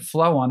the right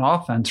flow on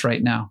offense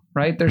right now,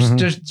 right? There's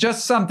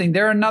just something.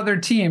 They're another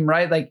team,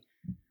 right? Like,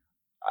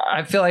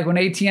 I feel like when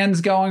ATN's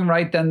going,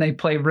 right, then they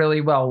play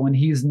really well. When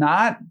he's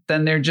not,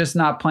 then they're just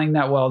not playing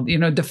that well. You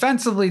know,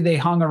 defensively, they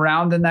hung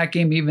around in that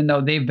game, even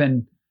though they've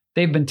been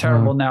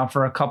terrible now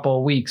for a couple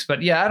of weeks.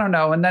 But yeah, I don't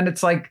know. And then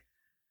it's like,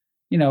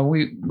 you know,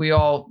 we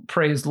all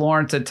praise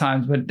Lawrence at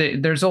times, but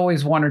there's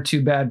always one or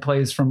two bad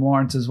plays from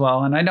Lawrence as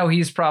well. And I know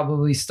he's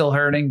probably still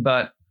hurting,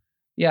 but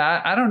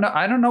yeah, I don't know.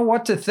 I don't know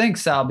what to think,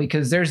 Sal,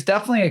 because there's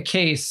definitely a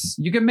case.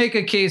 You can make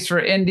a case for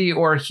Indy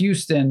or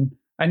Houston.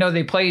 I know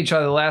they play each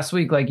other last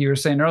week, like you were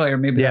saying earlier.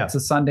 Maybe that's a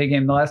Sunday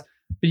game, but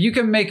you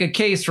can make a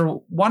case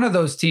for one of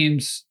those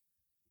teams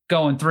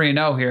going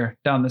 3-0 here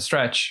down the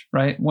stretch,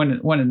 right?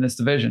 Winning this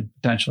division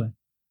potentially.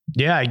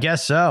 Yeah, I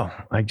guess so.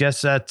 I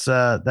guess that's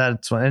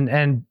one.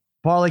 And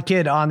Parlay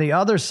Kid, on the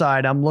other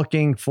side, I'm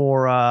looking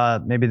for,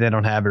 maybe they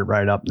don't have it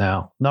right up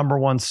now. Number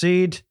 1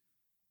 seed.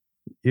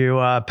 You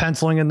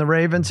penciling in the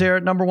Ravens here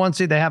at number 1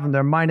 seed? They have them.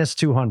 They're minus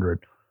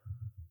 200.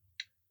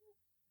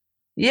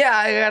 Yeah,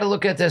 I got to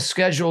look at their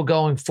schedule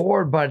going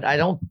forward, but I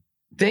don't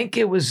think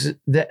it's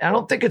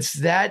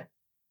that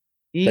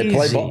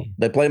easy.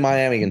 They play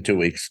Miami in 2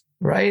 weeks.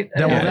 Right?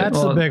 That's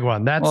the big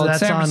one. That's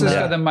San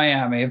Francisco on than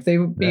Miami. If they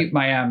beat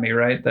Miami,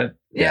 right? Look,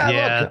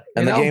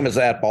 and the game is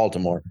at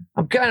Baltimore.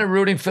 I'm kind of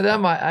rooting for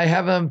them. I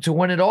have them to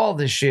win it all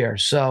this year.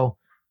 So,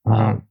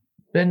 they're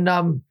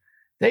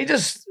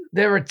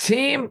a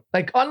team,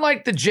 like,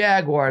 unlike the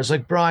Jaguars,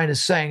 like Brian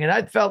is saying, and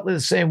I felt the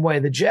same way.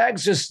 The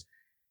Jags just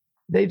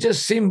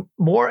seem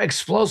more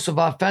explosive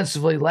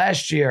offensively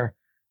last year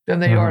than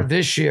they are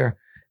this year.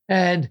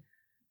 And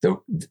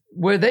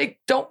where they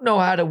don't know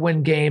how to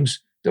win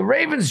games, the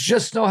Ravens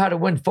just know how to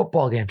win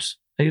football games.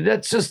 Like,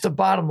 that's just the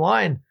bottom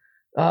line.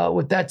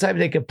 With that type,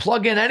 they could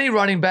plug in any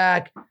running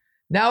back.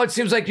 Now it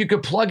seems like you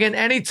could plug in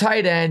any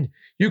tight end.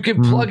 You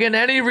can plug in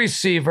any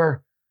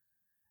receiver,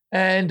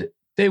 and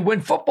they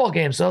win football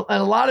games. And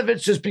a lot of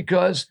it's just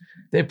because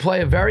they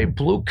play a very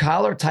blue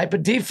collar type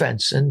of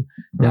defense, and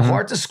they're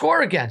hard to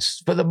score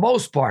against for the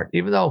most part,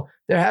 even though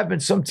there have been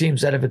some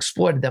teams that have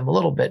exploited them a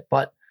little bit,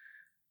 but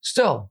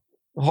still,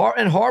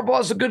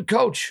 Harbaugh's a good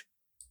coach.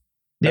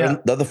 Yeah,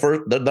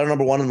 they're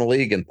number 1 in the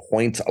league in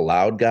points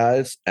allowed,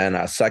 guys,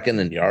 and second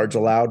in yards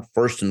allowed,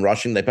 first in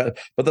rushing. But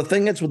the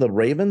thing is with the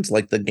Ravens,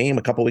 like the game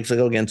a couple weeks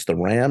ago against the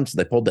Rams,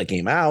 they pulled that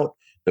game out.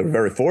 They were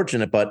very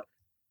fortunate, but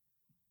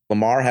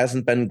Lamar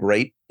hasn't been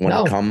great when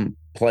it come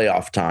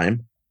playoff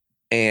time,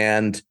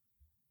 and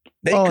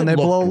they could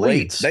look great.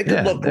 Leads. They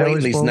could look great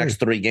in these next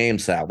 3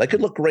 games, Sal. They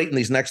could look great in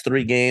these next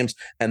 3 games,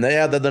 and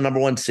they're the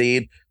number 1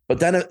 seed. But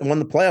then when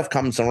the playoff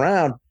comes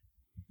around,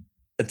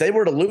 if they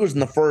were to lose in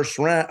the first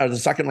round or the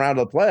second round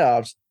of the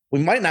playoffs, we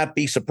might not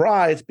be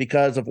surprised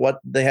because of what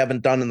they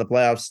haven't done in the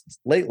playoffs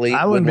lately.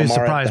 I wouldn't be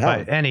surprised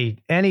by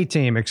any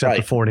team except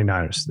the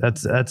 49ers.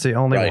 That's the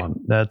only one.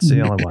 That's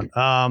the only one.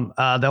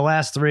 The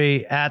last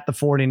 3 at the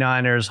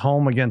 49ers,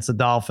 home against the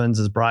Dolphins,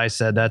 as Bryce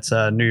said, that's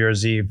New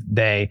Year's Eve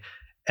day,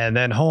 and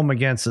then home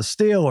against the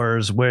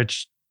Steelers,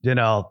 which, you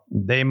know,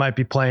 they might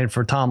be playing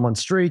for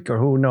Tomlin's streak or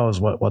who knows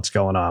what's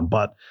going on,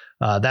 but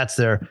that's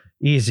their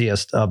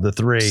easiest of the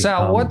 3.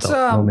 Sal,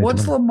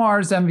 what's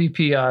Lamar's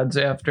MVP odds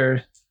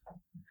after?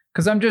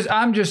 Because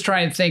I'm just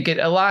trying to think.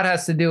 A lot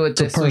has to do with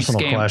this week's game.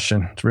 Personal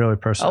question. It's really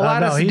personal. A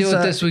lot has to do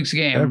with this week's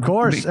game, of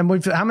course.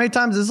 And how many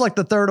times? This is like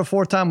the 3rd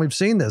or 4th time we've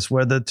seen this,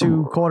 where the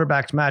 2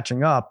 quarterbacks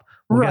matching up.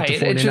 Right.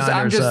 It's just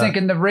I'm just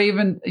thinking the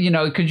Raven. You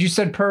know, because you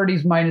said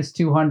Purdy's minus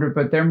 200,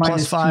 but they're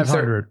minus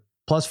 500.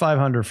 Plus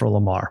 500 for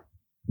Lamar.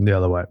 The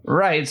other way.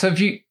 Right. So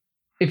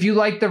if you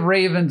like the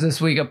Ravens this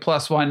week at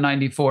plus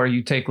 194,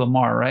 you take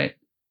Lamar, right?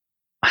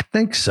 I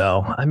think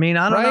so. I mean,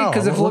 I don't know.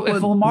 Because if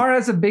Lamar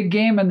has a big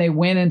game and they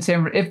win in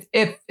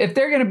if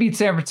they're going to beat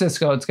San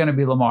Francisco, it's going to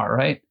be Lamar,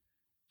 right?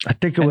 I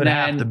think it would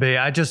have to be.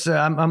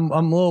 I'm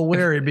a little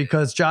weary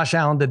because Josh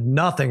Allen did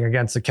nothing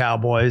against the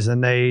Cowboys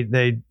and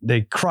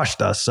they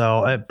crushed us.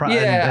 So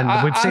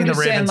and we've seen the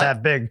Ravens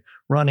have big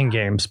running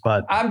games,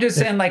 but I'm just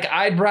saying, like,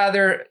 I'd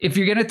rather, if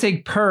you're going to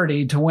take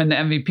Purdy to win the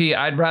MVP,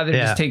 I'd rather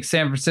just take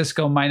San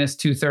Francisco minus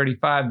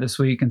 235 this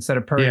week instead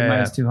of Purdy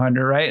minus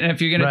 200, right? And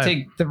if you're going to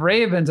take the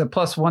Ravens at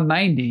plus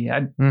 190,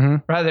 I'd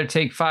rather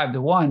take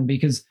 5-1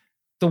 because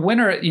the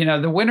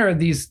winner of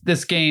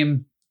this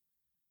game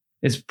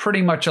is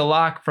pretty much a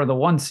lock for the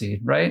 1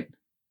 seed, right?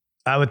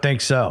 I would think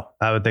so.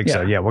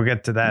 So. Yeah, we'll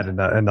get to that in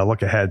the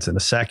look aheads in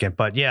a second.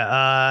 But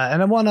and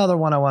then one other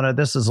one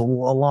this is a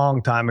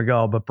long time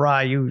ago, but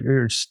Bri,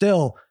 you're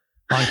still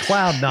on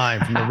cloud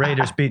 9 from the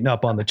Raiders beating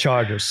up on the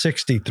Chargers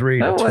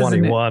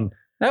 63-21.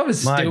 That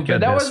was stupid.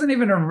 Goodness. That wasn't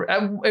even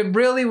it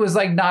really was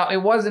like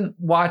it wasn't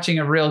watching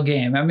a real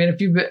game. I mean,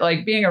 if you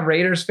like being a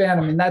Raiders fan,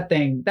 I mean,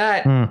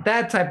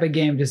 that type of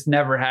game just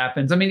never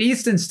happens. I mean,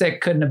 Easton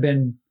Stick couldn't have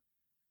been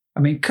I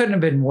mean, couldn't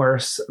have been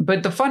worse.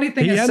 But the funny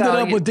thing is, he ended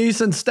up with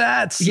decent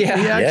stats. Yeah,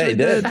 he actually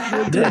did.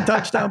 Did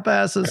touchdown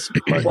passes.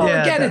 But well,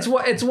 again,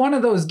 it's one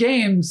of those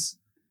games.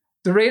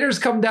 The Raiders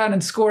come down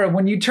and score.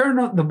 When you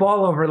turn the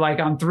ball over like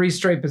on 3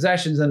 straight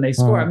possessions and they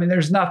score, I mean,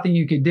 there's nothing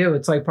you could do.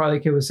 It's like probably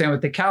Kid was saying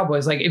with the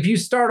Cowboys. Like if you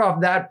start off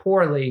that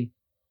poorly,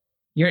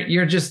 you're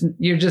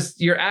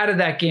out of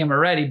that game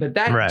already. But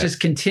that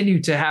just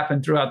continued to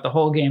happen throughout the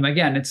whole game.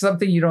 Again, it's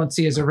something you don't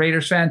see as a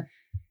Raiders fan.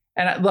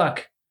 And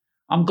look,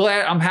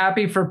 I'm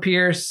happy for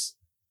Pierce.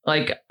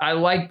 Like I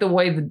like the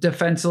way that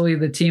defensively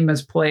the team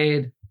has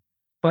played.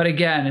 But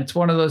again, it's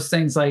one of those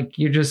things like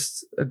you're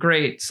just a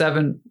great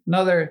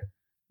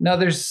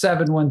another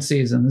 7-win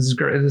season. This is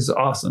great. This is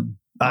awesome.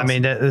 I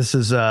mean, this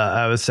is,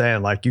 I was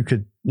saying like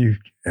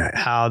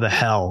how the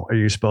hell are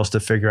you supposed to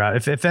figure out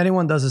if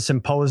anyone does a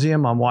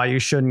symposium on why you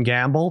shouldn't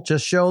gamble,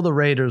 just show the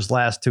Raiders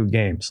last 2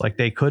 games. Like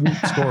they couldn't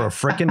score a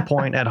freaking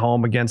point at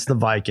home against the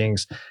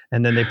Vikings.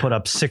 And then they put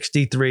up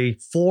 63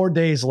 4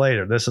 days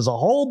later. This is a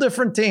whole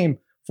different team.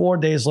 4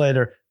 days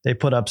later, they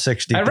put up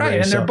 63.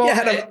 Right. And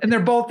they're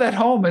both at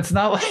home. It's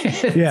not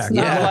like,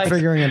 like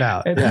figuring it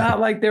out. It's not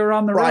like they were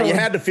on the road. Right. You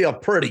had to feel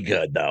pretty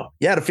good though.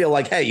 You had to feel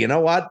like, hey, you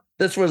know what?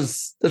 This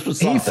was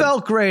something. He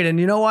felt great. And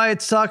you know why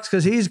it sucks?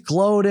 Because he's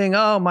gloating.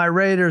 Oh, my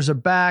Raiders are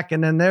back.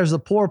 And then there's the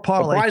poor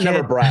parlay Brian kid.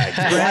 Never bragged.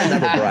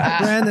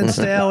 Brandon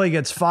Staley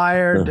gets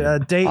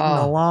fired. Dayton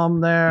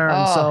alum there.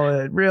 And so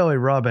it really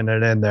rubbing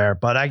it in there.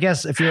 But I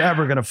guess if you're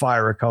ever going to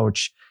fire a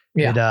coach,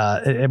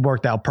 it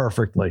worked out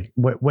perfectly.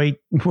 Wait,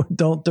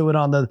 don't do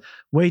it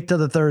wait till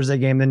the Thursday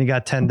game. Then you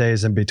got 10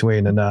 days in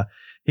between and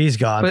he's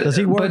gone. Does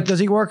he work? Does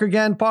he work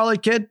again? Parlay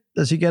kid?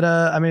 Does he get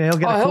he'll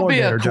get a coordinator job. He'll be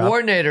a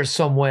coordinator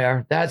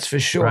somewhere. That's for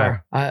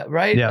sure.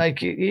 Right. Yeah. Like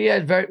he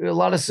had a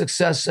lot of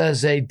success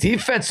as a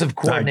defensive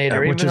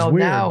coordinator, which is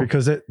weird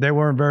because they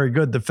weren't very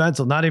good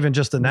defensive, not even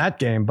just in that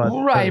game, but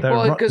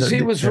because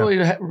he was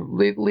really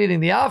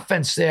leading the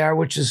offense there,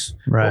 which is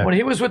when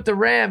he was with the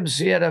Rams,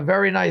 he had a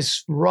very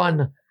nice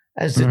run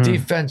as the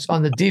defense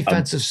on the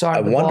defensive side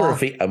of the ball.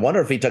 I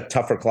wonder if he took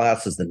tougher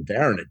classes than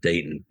Darren at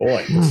Dayton.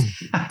 Boy,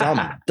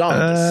 dumb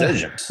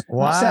decisions.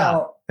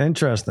 Wow.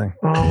 Interesting.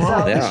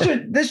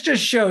 This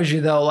just shows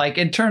you though, like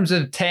in terms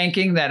of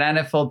tanking, that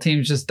NFL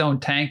teams just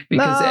don't tank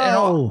because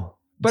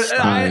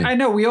I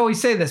know we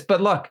always say this,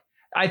 but look,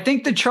 I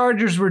think the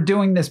Chargers were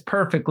doing this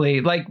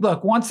perfectly. Like,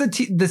 look, once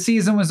the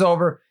season was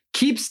over,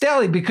 keep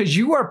Staley because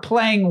you are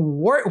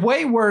playing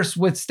way worse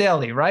with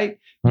Staley, right?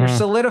 You're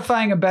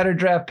solidifying a better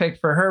draft pick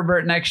for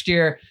Herbert next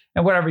year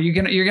and whatever.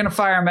 You're gonna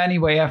fire him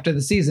anyway after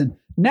the season.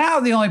 Now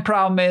the only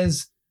problem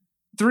is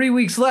 3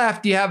 weeks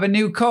left. You have a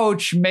new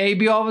coach.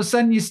 Maybe all of a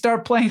sudden you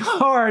start playing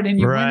hard and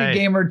you win a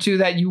game or two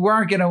that you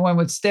weren't gonna win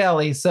with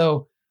Staley.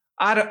 So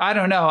I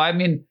don't know. I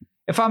mean,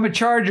 if I'm a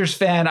Chargers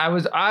fan,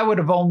 I would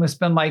have almost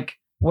been like,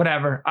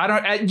 whatever.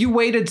 You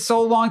waited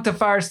so long to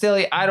fire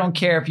Staley. I don't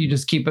care if you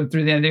just keep him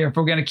through the end of the year. If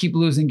we're going to keep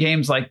losing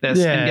games like this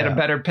and get a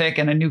better pick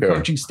and a new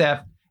coaching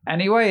staff.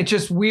 Anyway, it's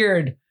just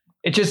weird.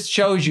 It just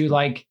shows you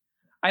like,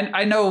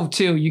 I know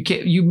too,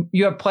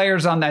 you have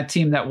players on that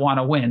team that want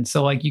to win.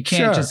 So like you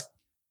can't just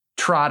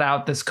trot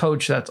out this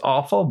coach that's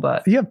awful,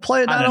 but you have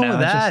played not only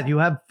that, you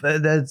have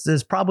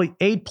there's probably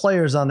 8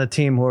 players on the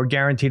team who are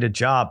guaranteed a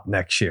job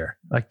next year.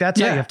 Like that's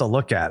how you have to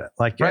look at it.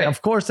 Like,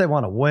 of course they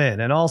want to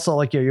win. And also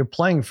like you're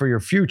playing for your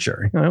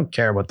future. I don't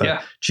care what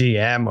the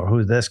GM or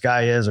who this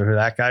guy is or who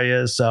that guy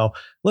is. So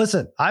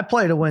listen, I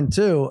play to win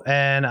too.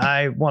 And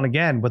I won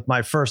again with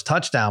my first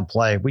touchdown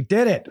play. We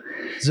did it.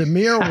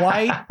 Zamir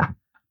White.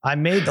 I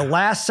made the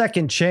last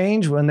second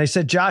change when they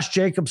said Josh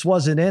Jacobs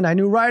wasn't in. I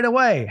knew right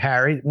away,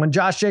 Harry, when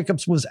Josh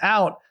Jacobs was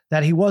out,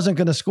 that he wasn't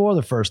going to score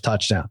the first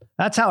touchdown.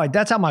 That's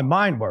how my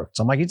mind works.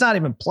 I'm like, he's not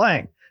even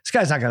playing. This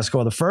guy's not going to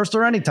score the first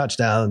or any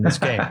touchdown in this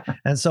game.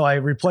 And so I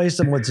replaced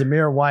him with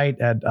Zamir White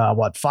at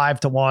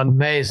 5-1.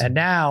 Amazing. And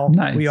now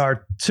we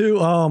are 2.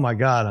 Oh my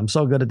God, I'm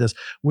so good at this.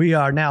 We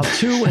are now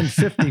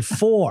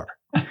 2-54.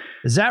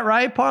 Is that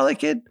right, Parlay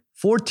Kid?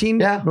 14.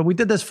 Yeah. But we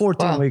did this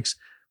 14 weeks.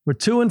 We're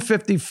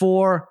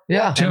 2-54.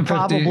 Yeah. And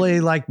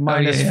probably like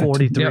minus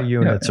 43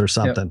 units or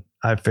something.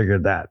 I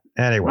figured that.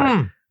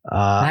 Anyway.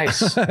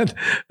 Nice.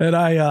 And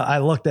I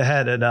looked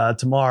ahead at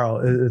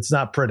tomorrow. It's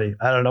not pretty.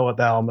 I don't know what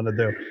the hell I'm going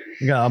to do.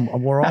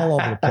 We're all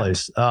over the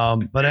place.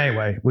 But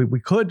anyway, we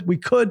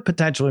could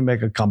potentially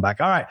make a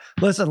comeback. All right,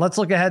 listen, let's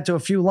look ahead to a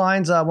few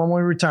lines when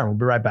we return. We'll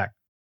be right back.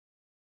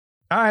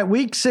 All right,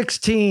 week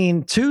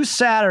 16, 2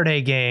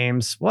 Saturday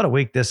games. What a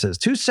week this is.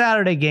 2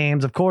 Saturday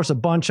games, of course, a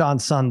bunch on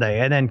Sunday,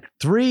 and then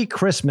 3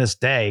 Christmas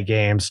Day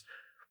games.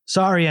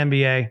 Sorry,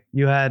 NBA.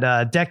 You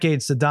had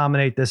decades to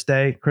dominate this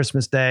day,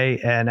 Christmas Day,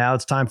 and now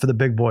it's time for the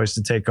big boys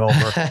to take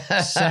over.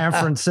 San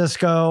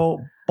Francisco,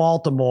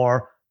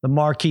 Baltimore, the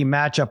marquee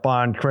matchup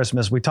on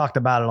Christmas. We talked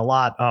about it a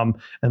lot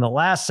in the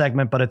last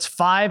segment, but it's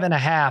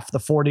 5.5. The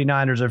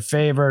 49ers are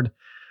favored.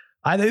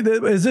 I think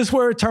is this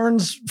where it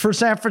turns for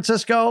San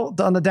Francisco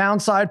on the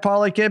downside,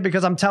 Parlay Kid?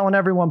 Because I'm telling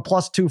everyone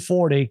plus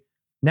 240.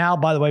 Now,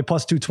 by the way,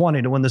 plus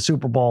 220 to win the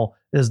Super Bowl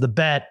is the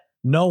bet.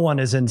 No one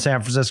is in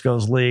San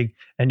Francisco's league,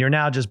 and you're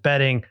now just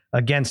betting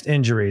against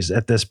injuries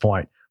at this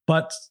point.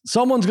 but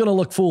someone's going to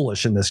look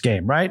foolish in this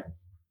game, right?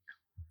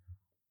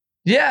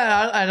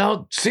 Yeah, I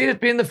don't see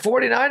it being the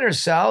 49ers,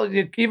 Sal.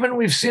 Even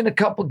we've seen a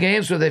couple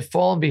games where they've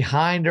fallen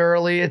behind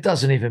early. It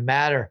doesn't even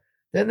matter.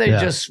 Then they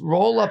just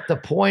roll up the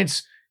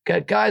points,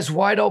 got guys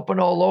wide open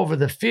all over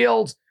the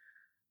field.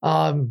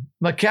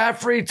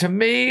 McCaffrey, to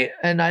me,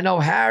 and I know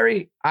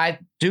Harry, I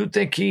do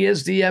think he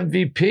is the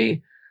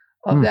MVP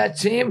of that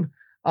team.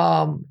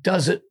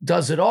 Does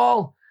it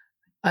all.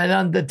 And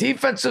on the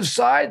defensive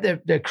side,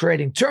 they're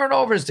creating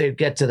turnovers. They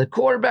get to the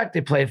quarterback.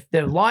 Their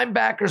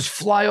linebackers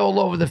fly all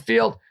over the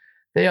field.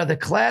 They are the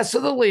class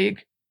of the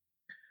league.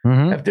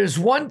 Mm-hmm. If there's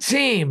one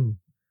team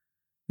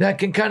that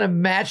can kind of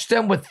match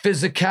them with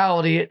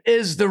physicality, it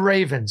is the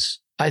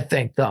Ravens, I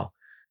think, though.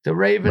 The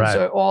Ravens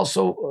are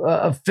also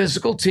a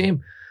physical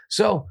team.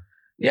 So,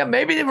 yeah,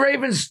 maybe the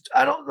Ravens,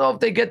 I don't know if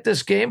they get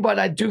this game, but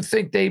I do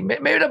think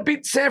maybe they'll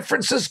beat San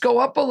Francisco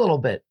up a little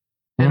bit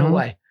in a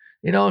way,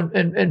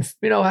 and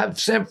have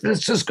San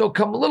Francisco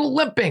come a little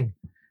limping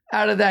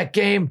out of that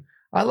game.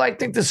 I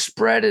think the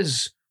spread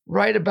is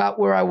right about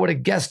where I would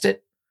have guessed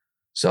it.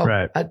 So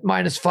at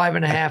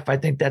 -5.5, I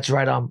think that's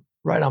right on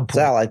point.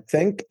 Sal, I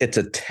think it's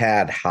a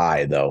tad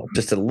high though,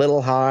 just a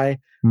little high.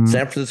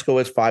 San Francisco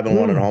is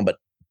 5-1 at home, but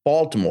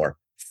Baltimore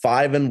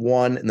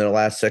 5-1 in their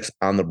last 6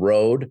 on the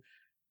road.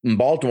 In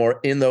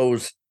Baltimore, in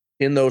those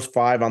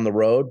 5 on the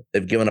road,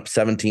 they've given up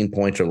 17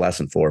 points or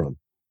less in 4 of them.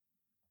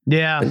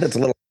 Yeah, I think that's a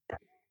little.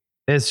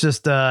 It's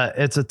just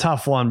it's a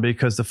tough one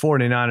because the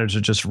 49ers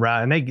are just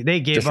and they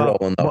gave just up.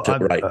 Rolling though,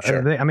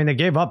 sure. They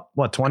gave up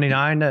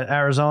 29 to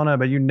Arizona,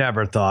 but you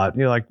never thought,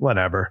 you're like,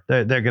 whatever.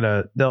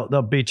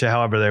 They'll beat you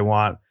however they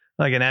want.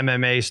 Like an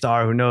MMA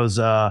star who knows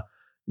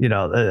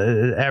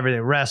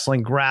everything,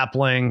 wrestling,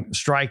 grappling,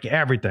 strike,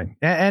 everything.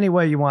 Any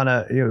way you want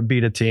to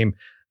beat a team,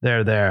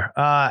 they're there.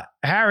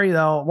 Harry,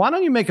 though, why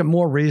don't you make a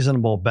more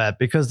reasonable bet?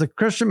 Because the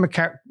Christian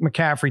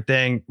McCaffrey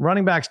thing,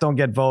 running backs don't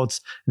get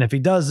votes, and if he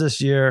does this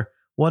year,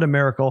 what a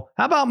miracle.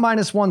 How about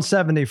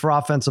 -170 for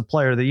Offensive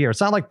Player of the Year? It's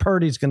not like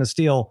Purdy's going to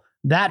steal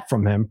that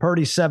from him.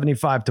 Purdy's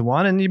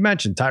 75-1. And you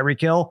mentioned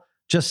Tyreek Hill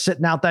just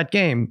sitting out that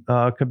game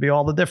could be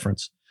all the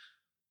difference.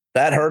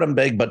 That hurt him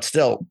big, but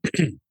still,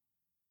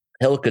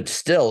 Hill could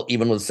still,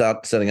 even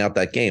without setting out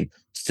that game,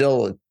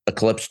 still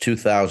eclipse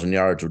 2,000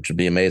 yards, which would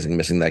be amazing,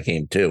 missing that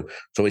game too.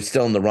 So he's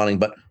still in the running,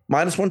 but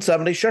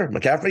 -170, sure.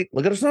 McCaffrey,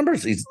 look at his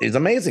numbers. He's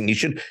amazing. He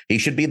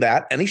should be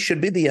that, and he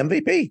should be the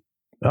MVP.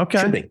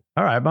 Okay.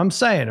 All right. But I'm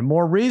saying a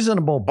more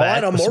reasonable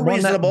bet. Oh, I know, more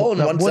reasonable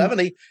than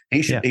 170.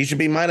 He should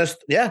be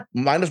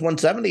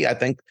 -170. I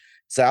think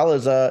Sal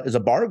is a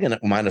bargain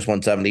at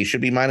 -170. He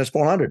should be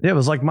 -400. It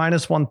was like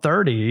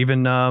 -130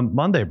 even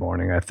Monday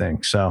morning, I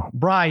think. So,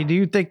 Bri, do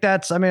you think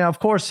that's? I mean, of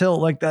course,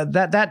 he'll like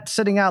that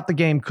sitting out the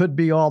game could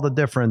be all the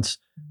difference.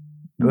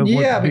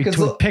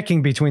 Because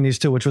picking between these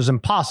two, which was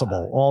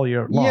impossible all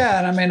year long. Yeah,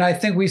 and I mean, I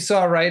think we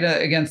saw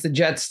against the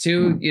Jets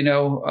too.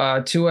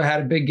 Tua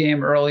had a big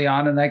game early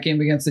on in that game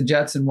against the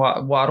Jets, and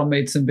Waddle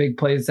made some big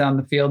plays down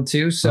the field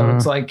too. So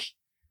it's like,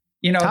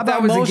 how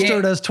about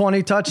Mostert has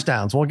 20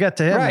 touchdowns? We'll get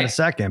to him in a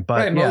second.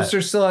 But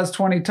Mostert still has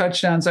 20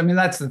 touchdowns. I mean,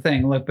 that's the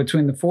thing. Look,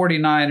 between the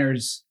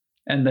 49ers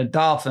and the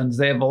Dolphins,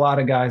 they have a lot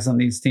of guys on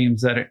these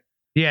teams that are.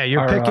 Yeah,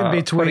 you're picking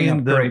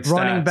between the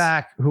running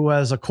back who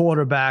has a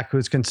quarterback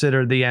who's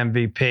considered the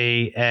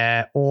MVP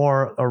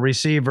or a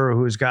receiver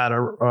who's got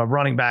a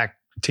running back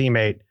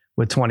teammate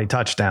with 20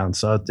 touchdowns.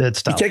 So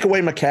it's tough. You take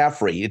away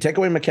McCaffrey. You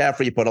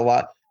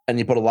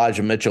put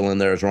Elijah Mitchell in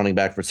there as running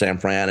back for San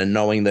Fran, and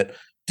knowing that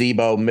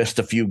Debo missed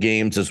a few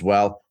games as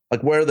well.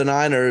 Like, where are the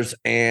Niners,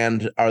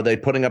 and are they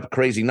putting up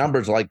crazy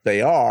numbers like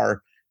they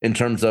are in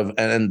terms of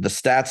and the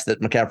stats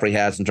that McCaffrey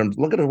has in terms?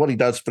 Look at what he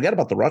does. Forget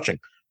about the rushing.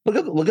 Look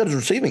at his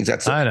receiving. He's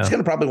going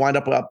to probably wind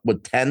up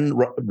with 10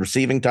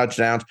 receiving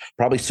touchdowns,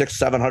 probably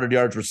 600-700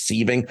 yards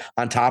receiving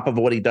on top of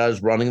what he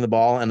does running the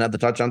ball and the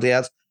touchdowns he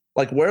has.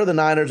 Like, where are the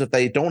Niners if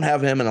they don't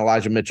have him and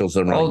Elijah Mitchell's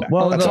the running back?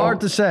 Well, it's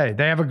hard to say.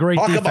 They have a great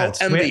defense.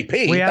 Talk about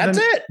MVP. That's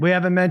it. We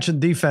haven't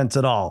mentioned defense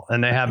at all,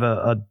 and they have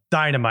a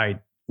dynamite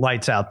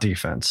lights out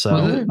defense.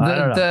 So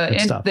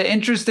the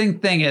interesting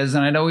thing is,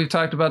 and I know we've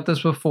talked about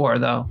this before,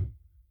 though,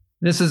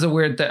 this is a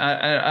weird thing.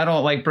 I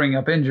don't like bringing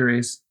up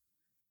injuries.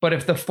 But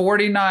if the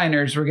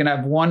 49ers were going to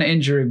have one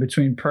injury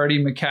between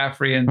Purdy,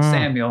 McCaffrey, and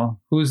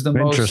Samuel, who's the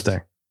most interesting?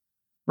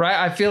 Right.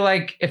 I feel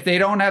like if they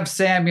don't have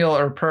Samuel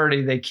or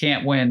Purdy, they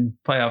can't win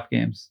playoff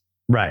games.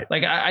 Right.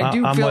 Like I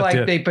do feel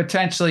like they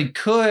potentially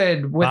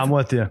could. I'm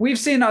with you. We've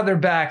seen other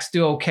backs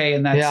do okay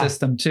in that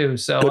system too.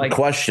 So good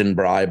question,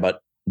 Bri,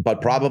 but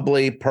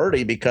probably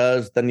Purdy,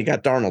 because then you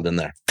got Darnold in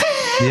there.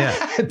 Yeah.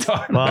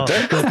 Well,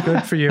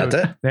 good for you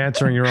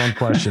answering your own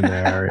question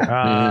there, Harry.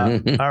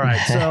 All right.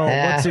 So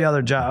what's the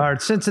other job? All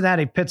right,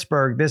 Cincinnati,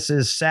 Pittsburgh. This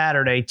is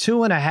Saturday,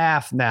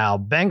 2.5 now.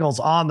 Bengals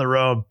on the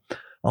road,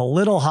 a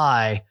little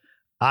high.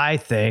 I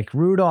think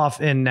Rudolph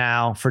in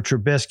now for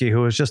Trubisky,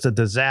 who was just a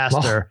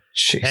disaster.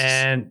 Jesus.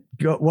 And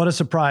what a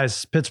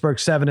surprise. Pittsburgh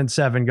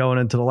 7-7 going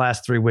into the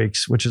last 3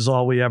 weeks, which is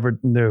all we ever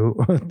knew.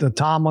 The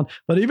Tomlin,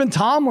 but even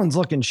Tomlin's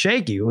looking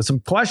shaky with some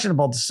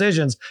questionable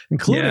decisions,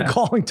 including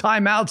calling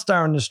timeouts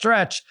during the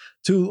stretch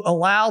to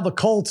allow the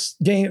Colts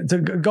game to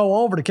go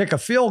over to kick a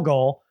field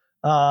goal.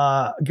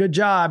 Good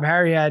job.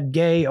 Harry had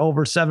Gay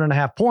over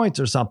 7.5 points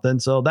or something.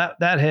 So that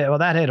hit. Well,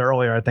 that hit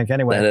earlier, I think.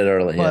 Anyway, that hit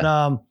early.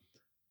 But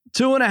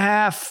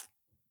 2.5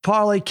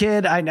 parlay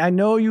kid. I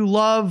know you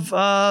love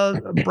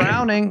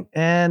Browning,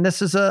 and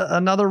this is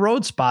another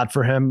road spot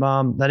for him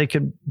that he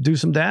could do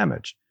some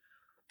damage.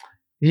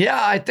 Yeah,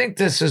 I think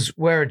this is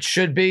where it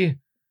should be.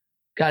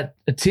 Got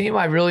a team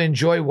I really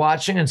enjoy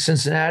watching in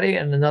Cincinnati,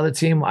 and another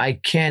team I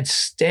can't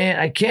stand.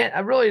 I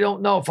really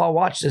don't know if I'll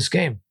watch this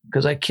game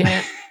because I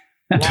can't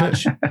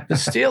watch the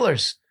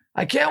Steelers.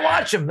 I can't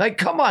watch them. Like,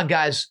 come on,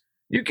 guys.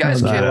 You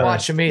guys can't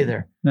watch them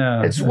either.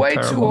 No, it's way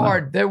too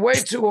hard. They're way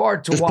too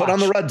hard to watch. Put on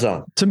the red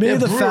zone. To me,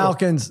 the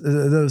Falcons, the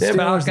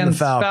Steelers and the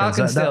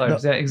Falcons.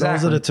 Steelers. Yeah, exactly.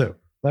 Those are the two.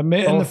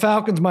 And the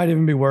Falcons might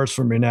even be worse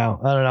for me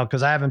now. I don't know,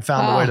 because I haven't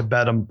found a way to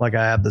bet them like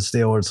I have the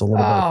Steelers a little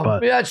bit.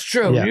 But yeah, that's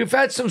true. Yeah. You've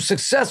had some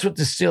success with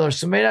the Steelers,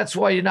 so maybe that's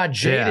why you're not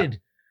jaded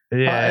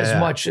as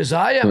much as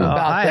I am about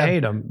them. I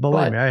hate them.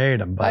 Believe me, I hate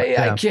them. But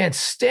I can't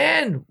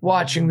stand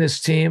watching this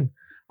team.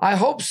 I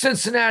hope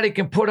Cincinnati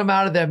can put them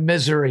out of their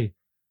misery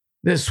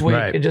this week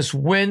and just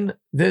win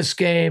this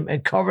game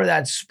and cover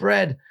that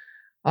spread.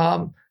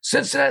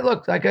 Cincinnati,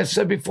 look, like I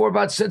said before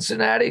about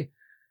Cincinnati,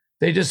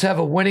 they just have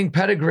a winning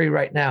pedigree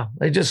right now.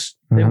 They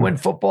win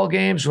football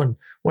games when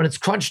it's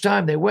crunch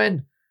time. They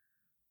win.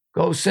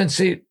 Go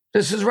Cincy.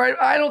 This is right.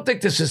 I don't think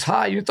this is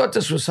high. You thought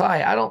this was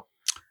high. I don't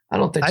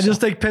think. I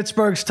just think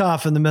Pittsburgh's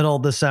tough in the middle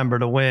of December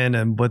to win,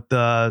 and with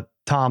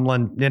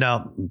Tomlin,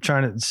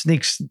 trying to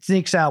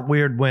sneaks out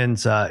weird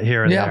wins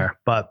here and there.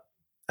 But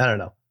I don't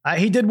know.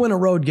 He did win a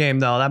road game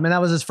though. I mean, that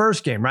was his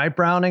first game, right?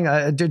 Browning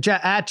at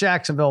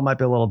Jacksonville might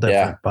be a little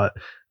different, but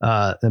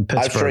in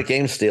Pittsburgh, 5 straight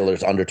games,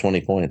 Steelers under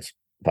 20 points.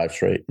 5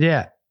 straight.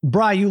 Yeah.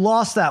 Bri, you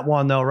lost that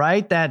one though,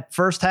 right? That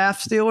first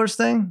half Steelers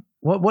thing.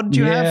 What did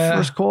you have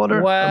first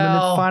quarter?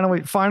 Well, I mean,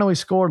 it finally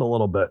scored a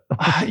little bit.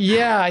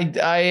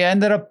 I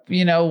ended up,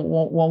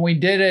 when we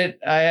did it,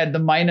 I had the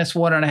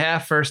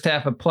 -1.5 first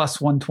half at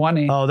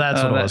 +120. Oh,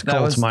 that's what it was.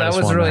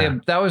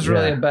 That was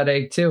really a bet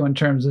egg too, in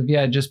terms of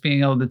just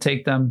being able to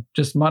take them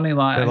just money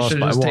line. I should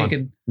have just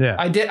taken. Yeah,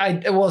 I did.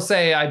 I will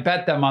say I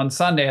bet them on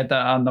Sunday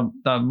on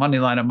the money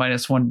line at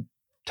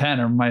 -110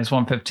 or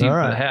 -115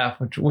 for the half,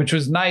 which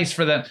was nice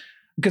for them,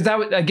 because that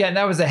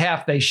was a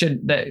half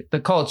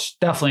the Colts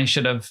definitely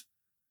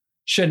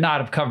should not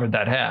have covered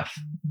that half.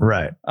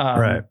 Right.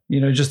 Right.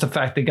 Just the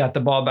fact they got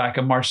the ball back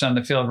and marched down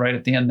the field right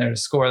at the end there to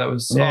score. That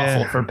was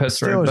awful for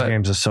Pittsburgh. Steelers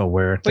games are so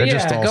weird. But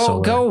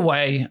go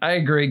away. I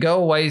agree.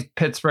 Go away,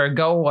 Pittsburgh.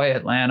 Go away,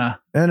 Atlanta.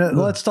 And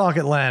let's talk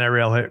Atlanta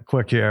real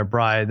quick here,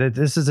 Brian.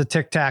 This is a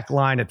tic-tac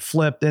line. It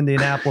flipped.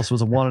 Indianapolis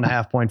was a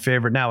 1.5 point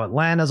favorite. Now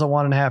Atlanta's a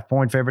 1.5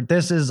 point favorite.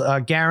 This is a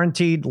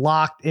guaranteed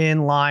locked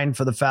in line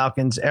for the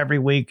Falcons every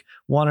week.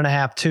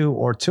 1.5, 2,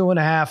 or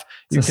 2.5.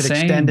 You could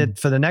extend it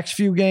for the next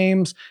few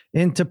games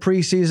into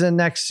preseason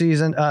next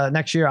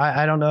year.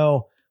 I don't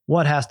know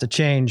what has to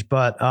change,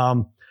 but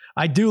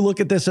I do look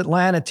at this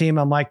Atlanta team.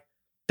 I'm like,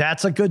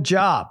 that's a good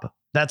job.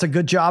 That's a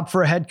good job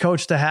for a head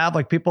coach to have.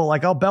 Like, people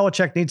like, oh,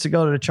 Belichick needs to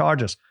go to the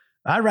Chargers.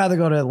 I'd rather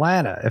go to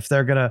Atlanta if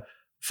they're going to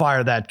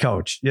fire that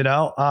coach.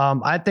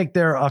 I think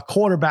they're a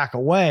quarterback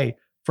away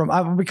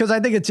from, because I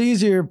think it's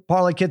easier,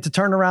 Parlay Kid, to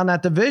turn around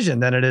that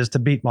division than it is to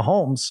beat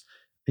Mahomes.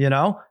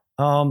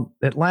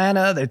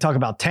 Atlanta, they talk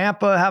about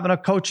Tampa having a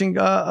coaching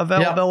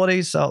availability.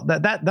 Yeah. So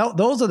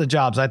those are the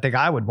jobs I think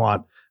I would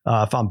want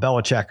if I'm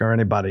Belichick or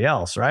anybody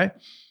else, right?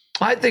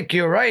 I think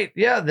you're right.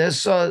 Yeah,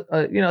 there's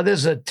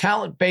a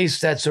talent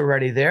base that's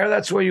already there.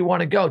 That's where you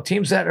want to go.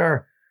 Teams that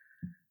are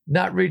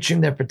not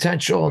reaching their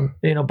potential,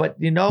 but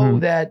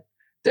that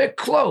they're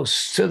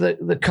close to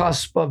the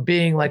cusp of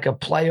being like a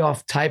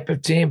playoff type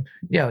of team.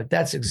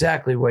 That's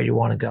exactly where you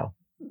want to go.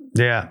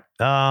 Yeah.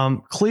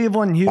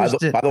 Cleveland,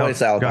 Houston. By the way,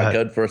 Sal, if I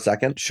could for a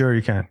second. Sure,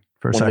 you can.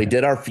 When we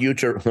did our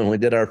future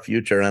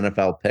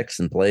NFL picks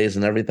and plays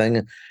and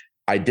everything,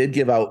 I did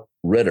give out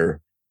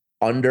Ritter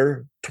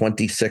under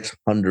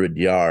 2,600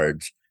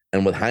 yards.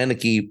 And with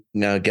Heineke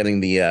now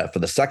getting for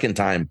the second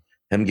time,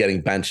 him getting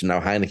benched, and now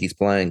Heineke's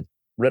playing,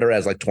 Ritter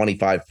has like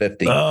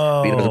 2,550.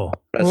 Oh.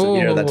 Rest of the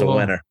year, that's a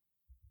winner.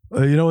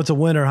 It's a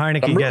winner.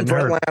 Heineke getting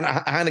hurt.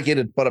 Heineke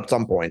to put up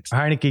some points.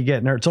 Heineke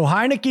getting hurt. So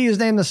Heineke is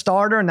named the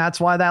starter, and that's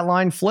why that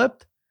line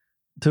flipped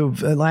to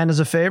Atlanta's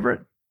a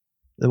favorite.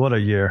 What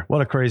a year!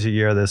 What a crazy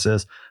year this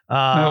is.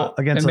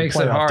 Against it makes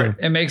it hard. Team.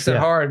 It makes it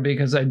hard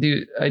because I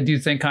do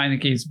think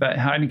Heineke's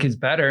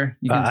better.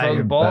 You can throw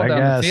the ball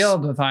down the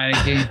field with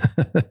Heineke.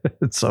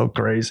 It's so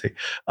crazy.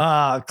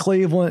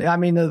 Cleveland. I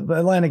mean, the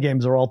Atlanta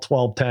games are all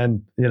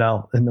 12-10.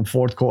 In the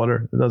fourth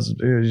quarter, it was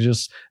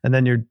just, and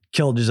then you're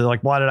killed. You're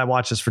like, why did I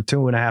watch this for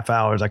 2.5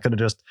 hours? I could have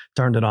just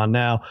turned it on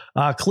now.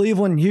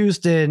 Cleveland,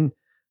 Houston.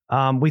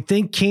 We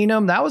think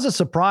Keenum, that was a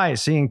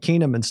surprise seeing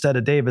Keenum instead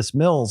of Davis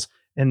Mills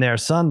in there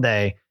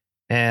Sunday.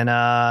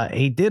 And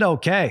he did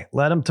okay.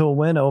 Led him to a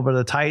win over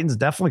the Titans.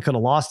 Definitely could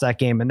have lost that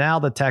game. And now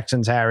the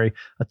Texans, Harry,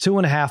 a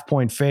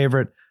 2.5-point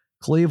favorite.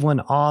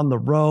 Cleveland on the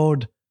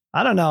road.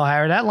 I don't know,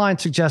 Harry. That line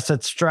suggests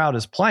that Stroud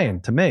is playing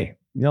to me.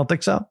 You don't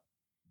think so?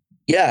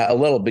 Yeah, a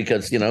little,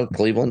 because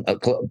Cleveland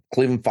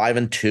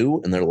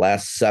 5-2 in their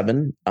last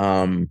 7,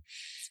 and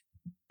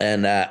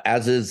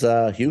as is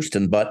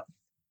Houston. But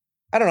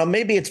I don't know.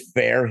 Maybe it's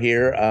fair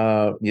here.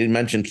 You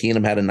mentioned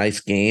Keenum had a nice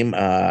game.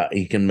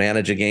 He can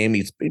manage a game.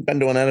 He's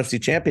been to an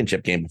NFC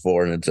Championship game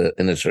before in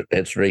his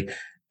history,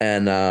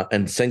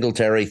 and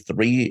Singletary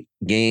 3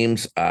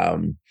 games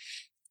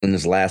in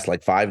his last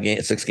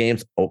 6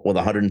 games with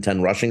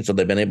 110 rushing. So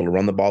they've been able to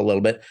run the ball a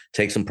little bit,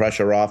 take some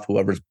pressure off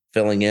whoever's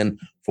filling in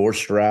for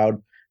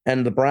Stroud.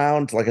 And the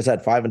Browns, like I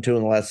said, 5-2 in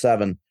the last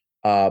 7,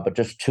 but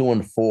just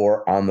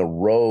 2-4 on the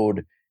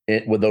road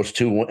with those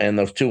 2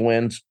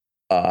 wins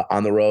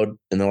on the road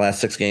in the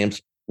last 6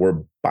 games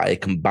were by a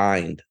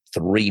combined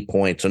 3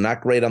 points. So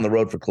not great on the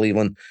road for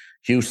Cleveland.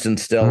 Houston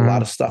still a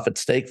lot of stuff at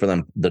stake for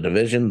them, the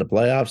division, the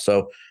playoffs.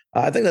 So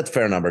I think that's a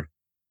fair number.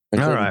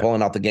 And Cleveland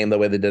pulling out the game the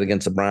way they did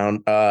against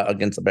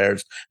the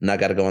Bears, not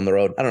got to go on the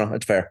road. I don't know.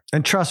 It's fair.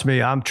 And trust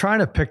me, I'm trying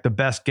to pick the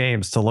best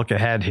games to look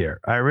ahead here.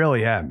 I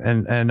really am.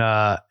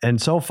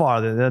 And so far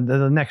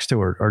the next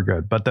 2 are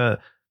good.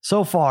 But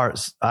so far we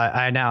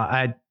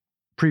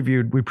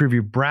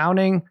previewed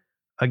Browning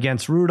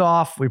against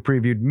Rudolph. We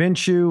previewed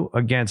Minshew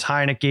against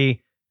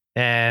Heineke,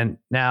 and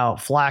now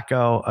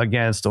Flacco,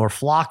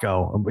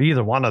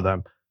 either one of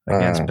them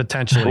against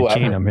potentially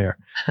Keenum here.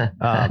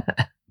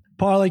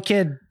 Parlay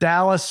Kid,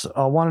 Dallas,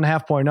 a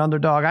 1.5-point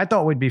underdog. I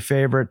thought we'd be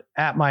favorite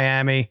at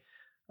Miami.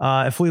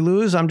 If we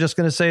lose, I'm just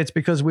going to say it's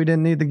because we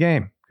didn't need the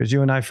game, because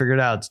you and I figured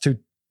out it's too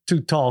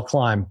tall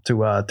climb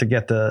to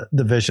get the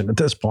division at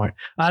this point.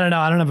 I don't know.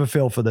 I don't have a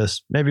feel for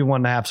this. Maybe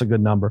 1.5 is a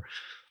good number.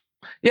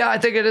 Yeah, I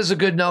think it is a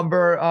good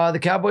number. The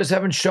Cowboys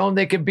haven't shown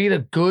they can beat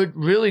a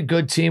really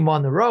good team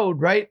on the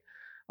road, right?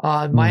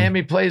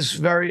 Miami plays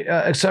very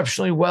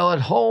exceptionally well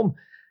at home.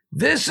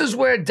 This is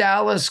where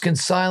Dallas can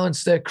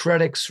silence their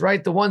critics,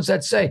 right? The ones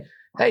that say,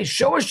 hey,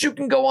 show us you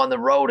can go on the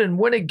road and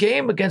win a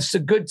game against a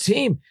good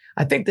team.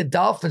 I think the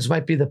Dolphins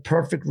might be the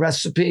perfect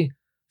recipe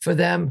for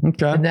them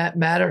in that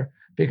matter,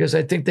 because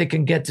I think they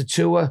can get to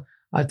Tua.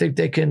 I think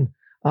they can.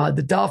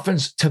 The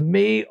Dolphins, to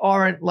me,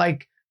 aren't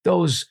like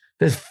those,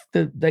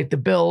 like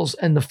the Bills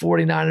and the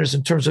 49ers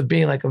in terms of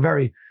being like a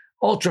very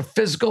ultra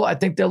physical. I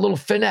think they're a little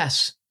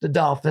finesse, the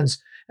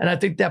Dolphins. And I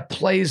think that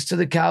plays to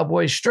the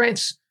Cowboys'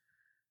 strengths.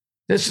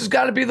 This has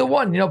got to be the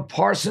one.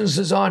 Parsons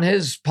is on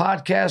his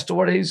podcast or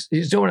what he's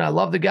doing. I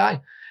love the guy.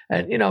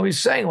 And, he's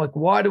saying,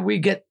 why do we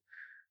get,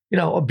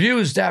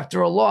 abused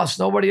after a loss?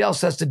 Nobody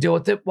else has to deal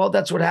with it. Well,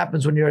 that's what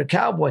happens when you're a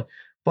Cowboy.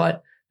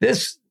 But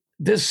this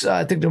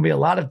I think there'll be a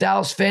lot of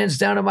Dallas fans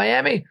down in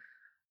Miami.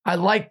 I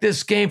like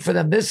this game for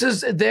them. This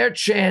is their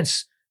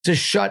chance to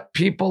shut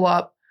people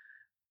up.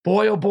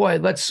 Boy, oh boy,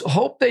 let's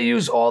hope they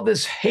use all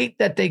this hate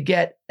that they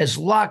get as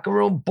locker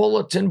room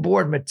bulletin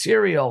board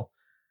material,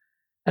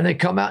 and they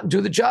come out and do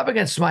the job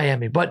against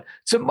Miami. But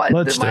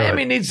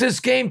Miami needs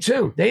this game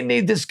too. They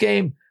need this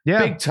game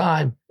big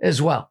time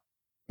as well.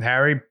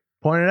 Harry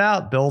pointed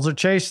out, Bills are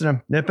chasing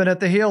them, nipping at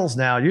the heels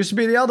now. It used to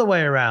be the other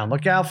way around.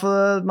 Look out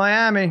for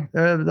Miami.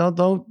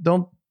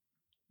 Don't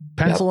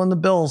pencil in the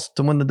Bills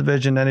to win the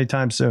division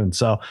anytime soon.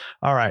 So,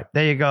 all right,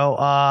 there you go.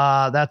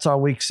 That's our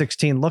Week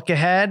 16 look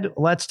ahead.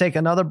 Let's take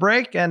another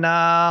break, and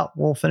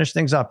we'll finish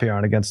things up here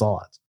on Against All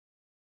Odds.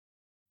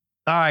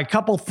 All right,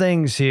 couple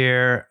things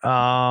here.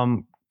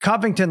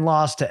 Covington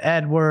lost to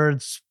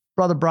Edwards.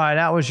 Brother Brian,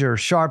 that was your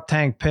Sharp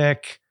Tank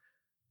pick.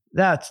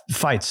 That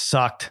fight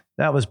sucked.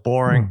 That was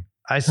boring.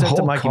 I said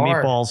to Mikey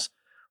Meatballs,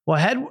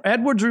 well,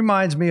 Edwards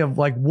reminds me of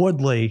like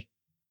Woodley,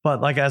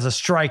 but like as a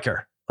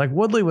striker. Like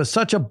Woodley was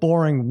such a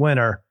boring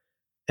winner.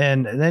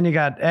 And then you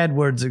got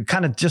Edwards, who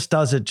kind of just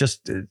does it,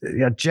 just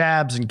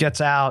jabs and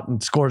gets out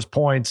and scores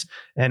points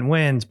and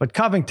wins. But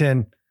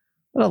Covington,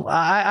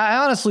 I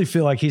honestly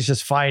feel like he's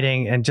just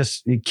fighting and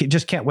just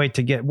can't wait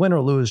to get win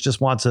or lose.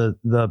 Just wants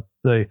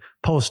the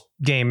post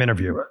game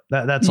interview.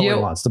 That's all he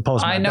wants. The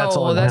post. I know. That's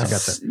all he wants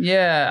to get to.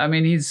 Yeah. I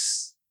mean,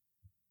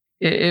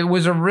 it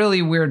was a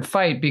really weird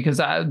fight because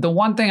the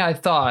one thing I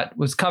thought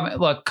was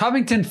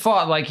Covington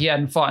fought like he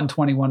hadn't fought in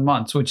 21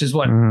 months, which is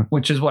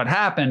what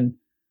happened.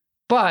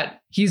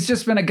 But he's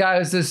just been a guy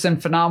who's just in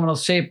phenomenal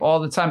shape all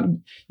the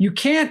time. You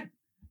can't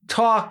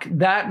talk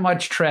that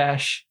much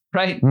trash,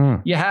 right?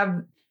 You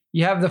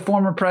have the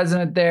former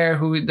president there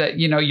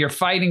you're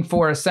fighting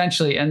for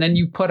essentially, and then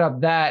you put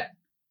up that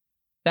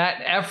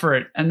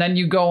effort, and then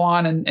you go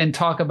on and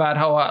talk about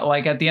how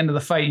like at the end of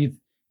the fight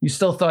you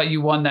still thought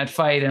you won that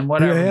fight and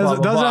whatever. Yeah,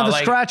 doesn't have a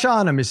scratch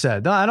on him, he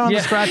said. No, I don't have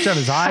a scratch on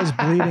his eyes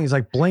bleeding. He's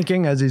like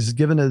blinking as he's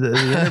giving the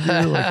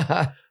interview.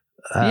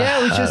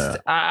 It was just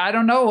I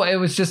don't know. It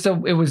was just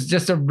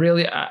a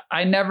really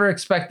I never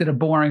expected a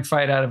boring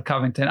fight out of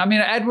Covington. I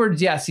mean,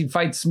 Edwards, yes, he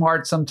fights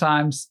smart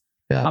sometimes.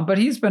 But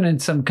he's been in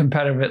some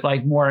competitive,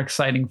 like more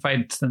exciting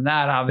fights than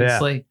that,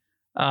 obviously.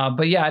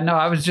 But yeah, no,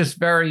 I was just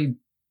very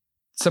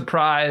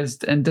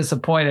surprised and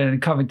disappointed in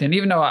Covington,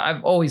 even though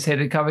I've always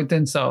hated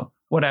Covington. So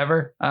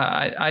whatever.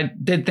 I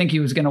did think he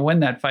was going to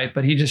win that fight,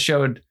 but he just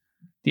showed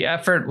the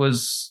effort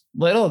was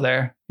little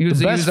there. He was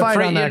the best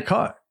fight on that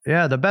card.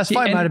 Yeah, the best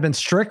fight might have been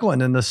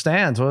Strickland in the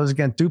stands. What was it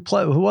against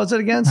Duplessis? Who was it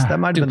against? That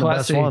might have been the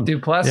best one.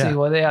 Duplessis. Yeah.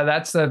 Well, yeah,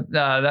 that's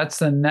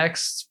the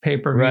next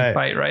pay-per-view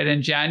fight, right?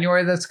 In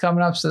January that's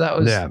coming up. So that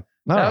was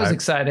was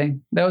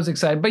exciting. That was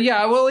exciting. But yeah,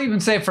 I will even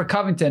say for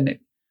Covington,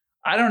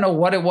 I don't know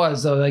what it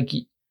was though. Like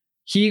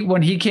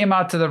when he came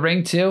out to the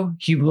ring too,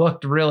 he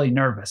looked really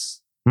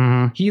nervous.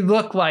 Mm-hmm. He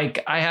looked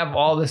like I have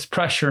all this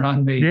pressure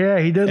on me. Yeah,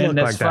 he did look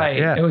like fight.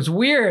 That. Yeah. It was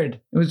weird.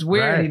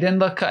 Right. He didn't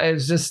look. It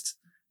was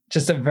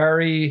just a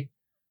very.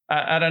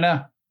 I don't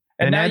know.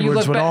 And now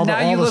Edwards, with all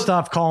the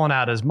stuff calling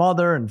out his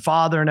mother and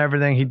father and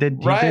everything, he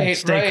did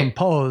stay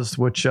composed,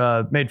 which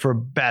made for a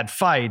bad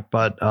fight,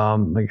 but I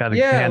got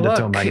to hand it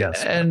to him, I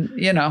guess. And,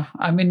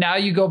 I mean, now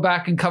you go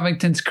back in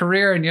Covington's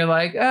career and you're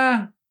like,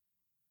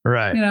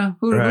 right.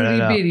 Who did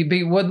he beat? He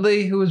beat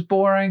Woodley, who was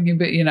boring. He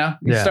beat,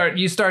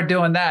 you start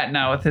doing that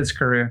now with his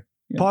career.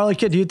 Parlay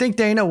Kid, do you think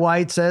Dana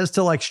White says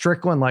to like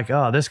Strickland, like,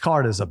 oh, this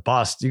card is a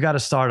bust. You got to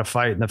start a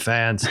fight in the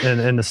fans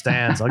in the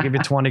stands. I'll give you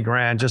 20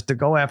 grand just to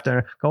go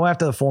after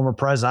the former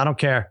president. I don't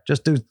care.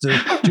 Just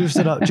juice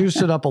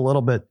it up a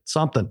little bit.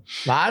 Something.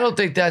 I don't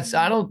think that's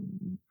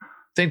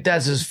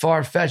as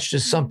far fetched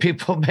as some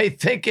people may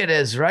think it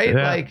is,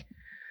 right?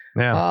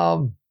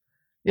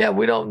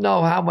 We don't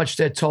know how much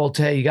they're told,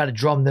 hey, you got to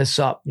drum this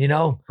up,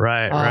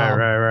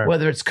 Right.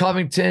 Whether it's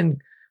Covington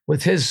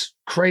with his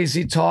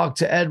crazy talk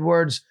to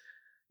Edwards,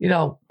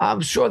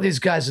 I'm sure these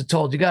guys are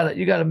told you got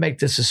to make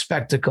this a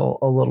spectacle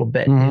a little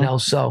bit,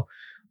 So,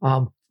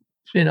 not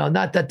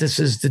that this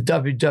is the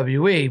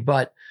WWE,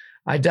 but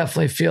I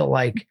definitely feel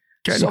like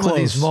some of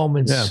these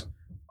moments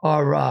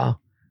are, I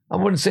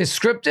wouldn't say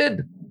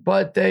scripted,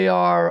 but they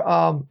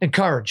are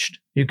encouraged.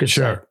 You could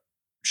say.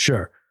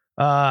 Sure.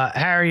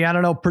 Harry, I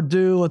don't know,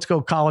 Purdue. Let's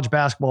go college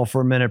basketball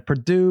for a minute.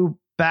 Purdue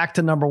back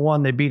to number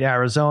 1. They beat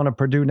Arizona.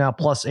 Purdue now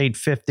plus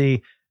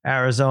 850.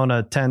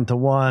 Arizona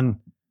 10-1.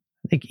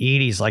 I think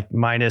Edie's like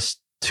minus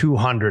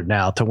 200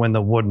 now to win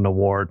the Wooden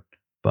Award.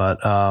 But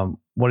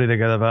what do you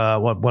think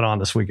of what went on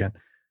this weekend?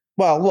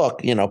 Well,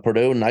 look,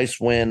 Purdue, nice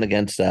win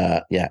against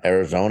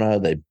Arizona.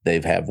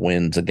 They've have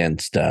wins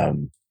against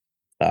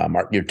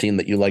your team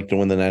that you like to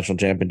win the national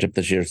championship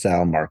this year,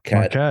 Sal,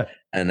 Marquette.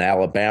 And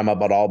Alabama,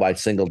 but all by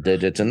single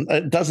digits. And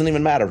it doesn't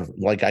even matter.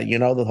 Like,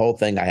 the whole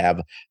thing I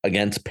have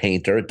against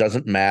Painter, it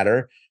doesn't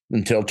matter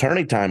until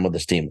tourney time with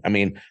this team. I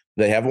mean,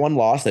 they have one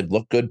loss. They've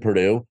looked good,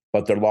 Purdue,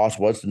 but their loss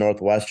was to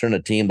Northwestern,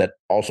 a team that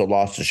also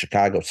lost to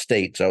Chicago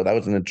State. So that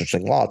was an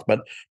interesting loss.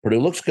 But Purdue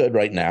looks good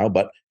right now.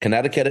 But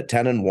Connecticut at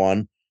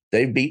 10-1.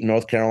 They've beaten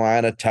North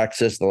Carolina,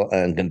 Texas,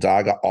 and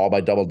Gonzaga all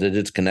by double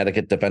digits.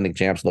 Connecticut, defending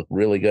champs, look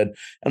really good.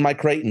 And my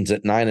Creighton's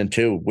at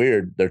 9-2.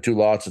 Weird. They're 2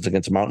 losses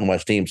against Mountain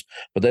West teams,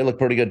 but they look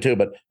pretty good too.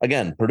 But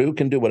again, Purdue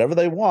can do whatever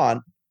they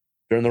want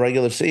during the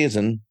regular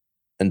season.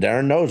 And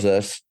Darren knows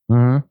this.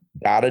 Mm-hmm.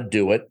 Got to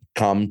do it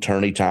come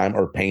tourney time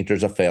or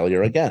Painter's a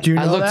failure again.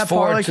 I look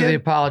forward to the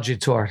apology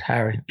tour,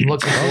 Harry. I'm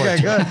looking forward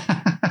to it.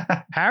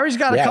 Harry's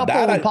got a couple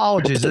of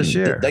apologies this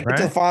year. They get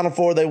to the Final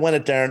Four, they win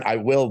it, Darren. I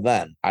will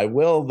then. Oh, you're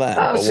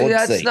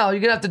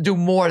going to have to do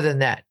more than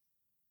that.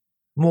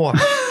 More.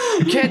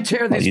 You can't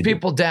tear these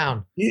people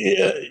down.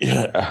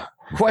 Yeah.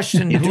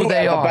 Question who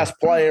they are. The best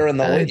player in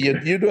the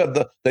league.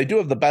 They do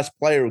have the best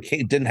player who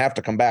didn't have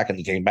to come back and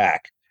he came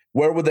back.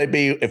 Where would they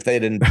be if they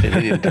didn't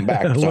come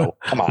back? So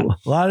come on.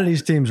 A lot of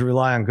these teams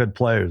rely on good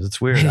players.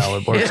 It's weird how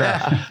it works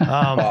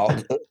out.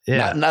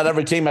 Not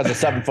every team has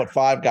a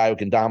 7'5" guy who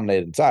can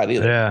dominate inside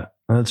either. Yeah,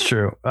 that's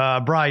true.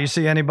 Bri, you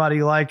see anybody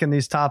you like in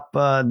these top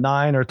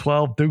 9 or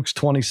 12? Duke's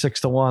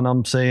 26-1.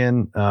 I'm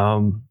saying,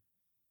 I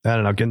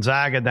don't know,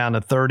 Gonzaga down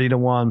to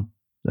 30-1.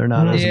 They're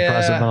not as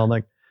impressive, I don't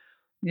think.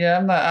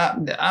 Yeah,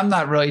 I'm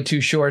not really too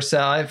sure,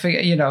 Sal. I think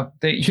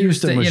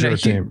Houston was your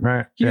team,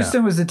 right?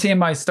 Houston was the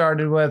team I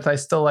started with. I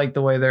still like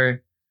the way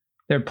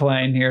they're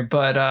playing here,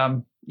 but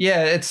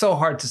it's so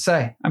hard to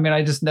say. I mean,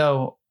 I just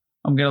know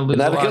I'm going to lose.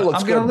 Connecticut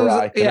looks good,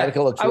 Bri.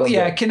 Connecticut looks really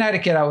good.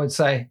 Connecticut, I would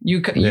say.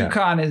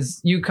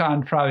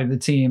 UConn probably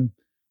the team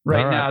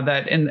right now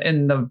that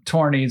in the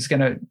tourney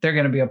they're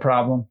gonna be a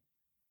problem.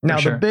 Now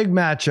the big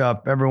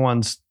matchup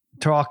everyone's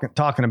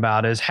talking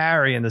about is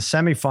Harry in the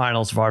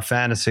semifinals of our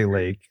fantasy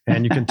league,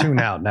 and you can tune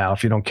out now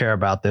if you don't care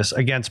about this,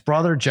 against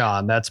brother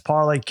John. That's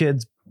Parlay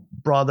Kid's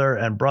brother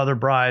and brother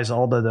Bry's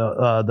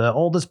the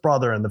oldest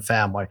brother in the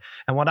family.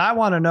 And what I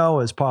want to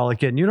know is, Parlay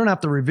Kid, and you don't have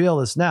to reveal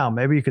this now,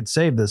 maybe you could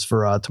save this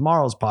for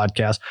tomorrow's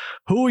podcast,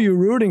 who are you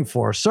rooting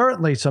for?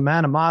 Certainly some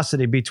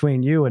animosity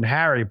between you and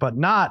Harry, but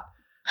not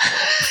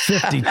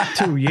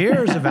 52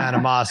 years of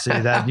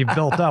animosity that you've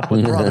built up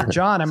with brother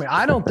John. I mean,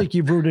 I don't think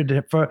you would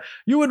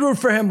root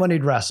for him when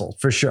he'd wrestle,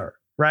 for sure,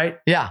 right?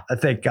 Yeah. I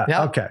think,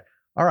 okay.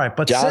 All right.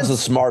 But John's the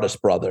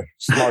smartest brother.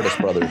 Smartest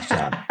brother is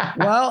John.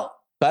 Well,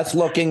 best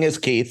looking is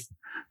Keith.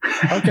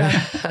 Okay.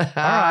 All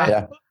right.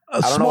 Yeah.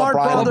 I don't know what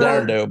Brian will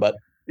dare do, but.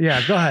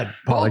 Yeah, go ahead.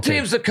 Both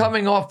teams are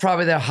coming off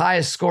probably their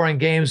highest scoring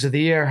games of the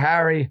year.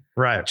 Harry,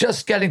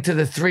 just getting to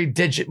the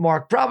 3-digit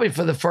mark, probably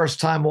for the first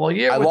time all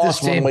year. I with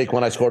lost this team. 1 week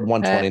when I scored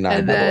 129.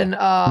 And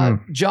then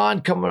John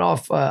coming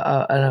off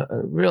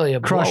really a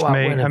crushed blowout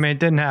me. win. I mean, it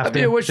didn't have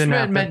to. Which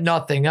meant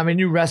nothing. I mean,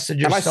 you rested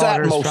your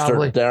starters. And I sat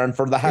probably. Mostert, Darren,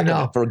 for the heck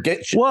of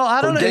it. Well,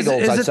 I don't know.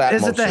 Giggles, is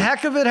it the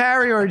heck of it,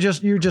 Harry, or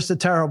you're just a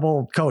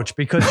terrible coach?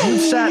 Because you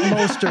sat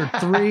Mostert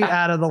 3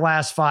 out of the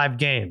last 5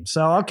 games.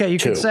 So, okay, you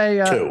could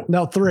say 2.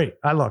 No, 3.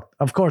 I looked.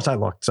 Of course I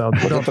looked. So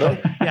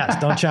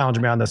don't challenge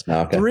me on this.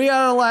 Okay. 3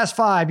 out of the last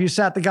 5, you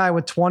sat the guy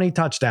with 20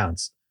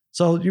 touchdowns.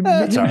 So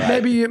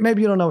maybe you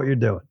don't know what you're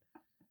doing.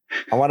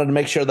 I wanted to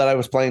make sure that I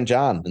was playing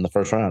John in the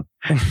first round.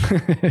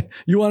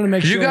 You want to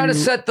make sure you got to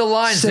set the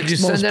lines. Did you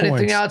send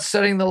anything out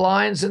setting the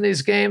lines in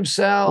these games,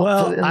 Sal?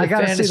 Well, I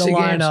got to see the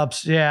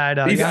lineups. Yeah, I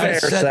know. Be fair,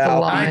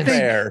 Sal. Be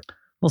fair.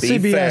 Well,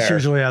 CBS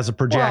usually has a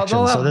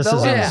projection, so this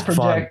is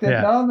projected.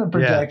 Yeah. None of the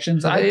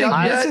projections. I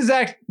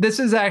think this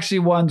is actually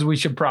ones we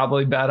should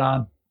probably bet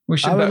on.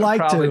 I would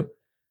like to.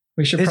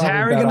 We should. Is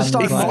Harry going to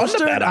start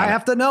Mostert? I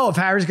have to know if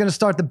Harry's going to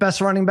start the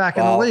best running back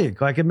in the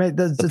league. Like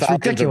it's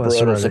ridiculous.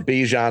 So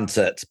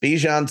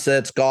Bijan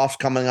sits. Goff's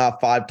coming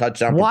off 5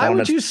 touchdowns. Why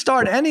would you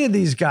start any of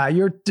these guys?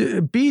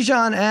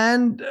 Bijan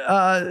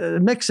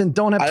and Mixon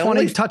don't have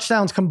 20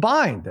 touchdowns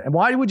combined. And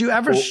why would you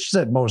ever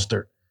sit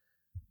Mostert?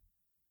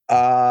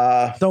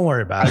 Don't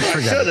worry about it.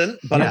 I shouldn't,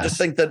 but I just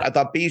think that I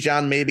thought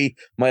Bijan maybe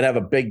might have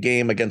a big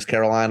game against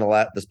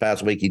Carolina this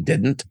past week. He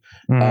didn't.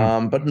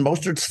 But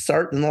Mostert's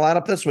starting in the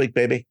lineup this week,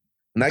 baby.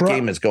 And that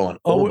game is going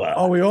over.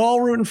 Are we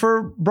all rooting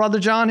for Brother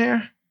John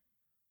here?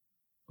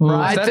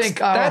 I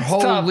think our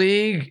whole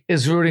league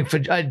is rooting for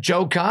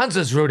Joe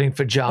Conza's rooting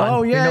for John.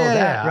 Oh yeah, you know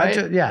that,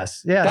 right?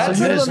 Yes. So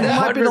you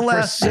might be the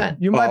last.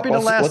 You might be the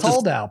last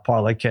holdout,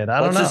 Parlay Kid. I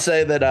don't know. Let's just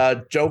say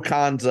that Joe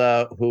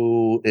Conza,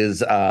 who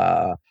is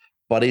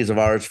buddies of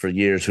ours for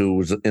years, who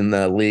was in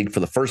the league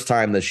for the first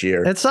time this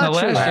year. It's not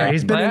true.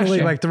 He's been in the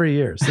league like 3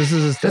 years. This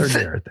is his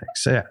 3rd year, I think.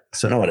 So yeah.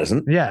 So no, it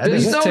isn't. Yeah,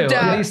 there's no doubt.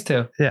 At least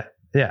 2.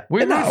 Yeah.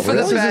 We root for the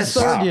best. This is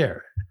his 3rd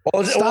year.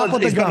 Well, Stop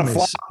with the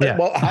gummies. Yeah.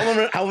 Well,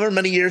 however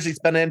many years he's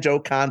been in,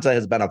 Joe Conza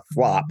has been a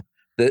flop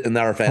in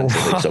our fantasy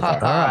league so far.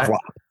 Right.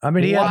 Flop. I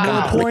mean, he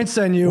had more points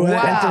than you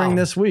entering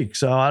this week,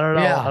 so I don't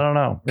know. Yeah. I don't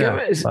know.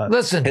 Yeah,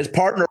 listen, his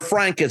partner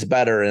Frank is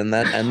better, and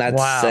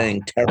that's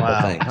saying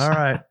terrible things. All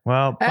right.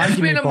 Well, ask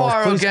me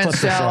tomorrow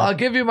against Sal. I'll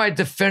give you my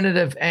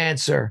definitive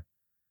answer.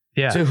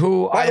 Yeah. To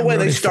who? By the way,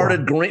 they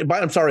started Green.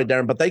 I'm sorry,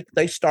 Darren, but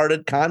they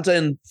started Conza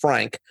and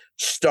Frank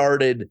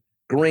started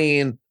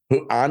Green.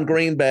 Who on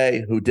Green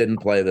Bay, who didn't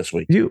play this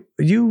week?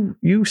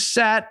 You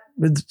sat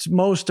with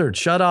Mostert.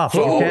 Shut up.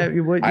 So,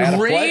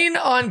 Green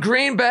on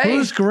Green Bay?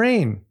 Who's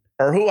Green?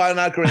 Or who? I'm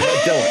not Green.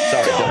 Dylan.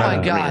 Sorry. Oh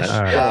my gosh.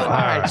 All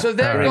right. So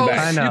there goes.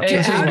 I know.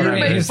 How do you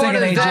make fun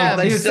of them?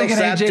 He was thinking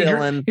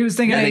AJ. He was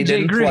thinking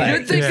AJ Green.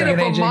 You're thinking of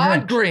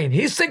Ahmad Green.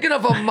 He's thinking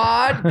of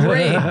Ahmad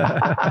Green.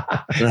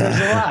 There's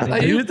a lot.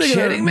 Are you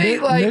kidding me?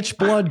 Like Mitch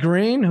Blood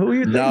Green? Who are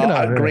you thinking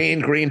of?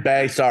 Green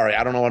Bay. Sorry,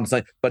 I don't know what I'm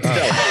saying, but still,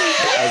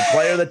 a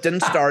player that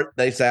didn't start,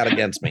 they sat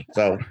against me.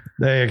 So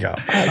there you go.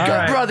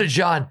 Good brother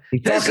John.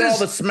 He's talking all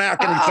the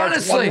smack, and he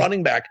starts one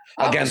running back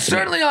against me.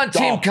 Certainly on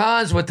Team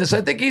Cons with this.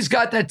 I think he's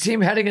got that team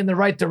heading in the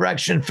right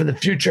direction for the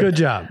future. Good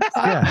job.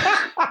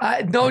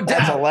 No doubt.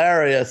 That's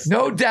hilarious.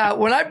 No doubt.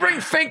 When I bring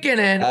Finken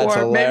in,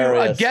 or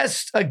maybe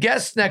a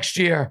guest next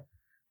year,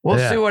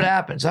 we'll see what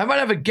happens. I might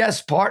have a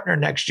guest partner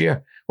next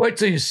year. Wait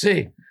till you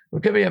see.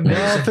 It could be amazing.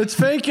 Well, if it's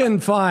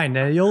Finken, fine.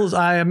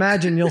 I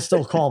imagine you'll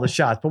still call the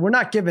shots, but we're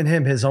not giving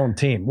him his own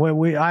team.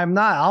 I'm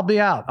not. I'll be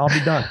out. I'll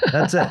be done.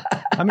 That's it.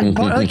 I mean,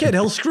 kid,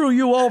 he'll screw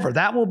you over.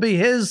 That will be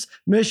his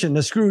mission,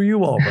 to screw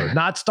you over,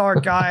 not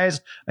start guys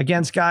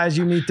against guys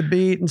you need to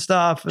beat and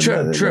stuff.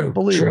 True.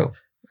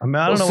 I mean,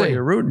 I don't know what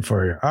you're rooting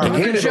for here. All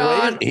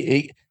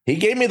right. He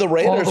gave me the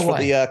Raiders for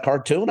the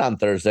cartoon on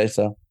Thursday.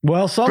 So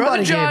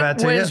somebody gave that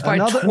to you. Wins by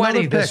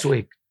 20 this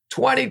week.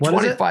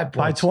 25 points.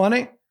 By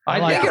 20?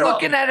 I think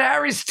looking at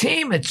Harry's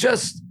team, it's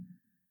just.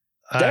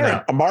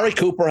 Darren, Amari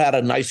Cooper had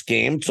a nice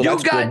game. So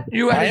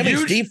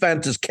Miami's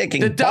defense is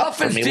kicking. The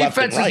Dolphins'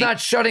 defense is not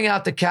shutting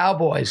out the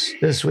Cowboys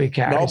this week,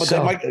 Harry. No,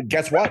 but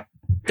guess what?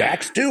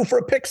 Dak's due for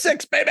a pick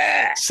 6, baby.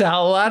 So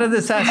a lot of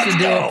this has to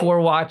do if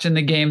we're watching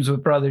the games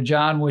with Brother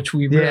John, which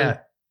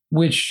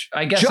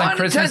I guess John on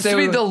Christmas tends to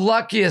be the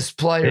luckiest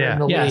player in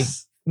the league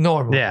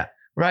normally. Yeah.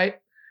 Right?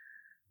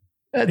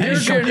 He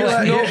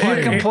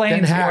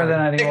complains more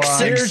than anyone.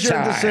 Here's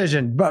your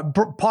decision. But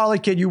Parlay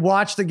Kid, you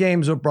watch the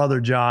games with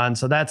Brother John,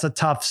 so that's a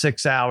tough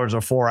 6 hours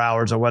or 4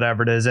 hours or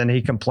whatever it is, and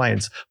he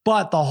complains.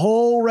 But the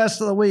whole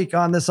rest of the week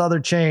on this other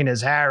chain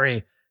is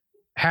Harry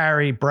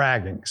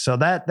bragging. So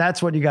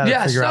that's what you got to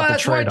figure out.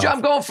 That's why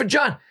I'm going for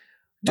John.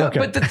 Okay.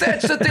 But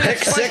that's the thing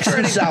that's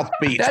frustrating. South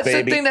Beach, that's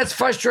baby. The thing that's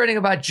frustrating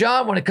about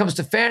John when it comes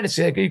to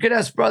fantasy. Like, you could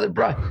ask Brother,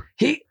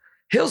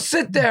 he'll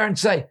sit there and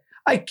say,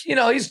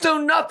 he's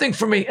doing nothing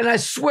for me. And I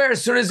swear,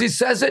 as soon as he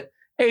says it,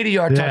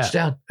 80-yard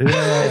touchdown.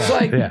 Yeah. It's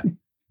like,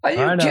 Are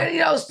you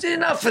kidding?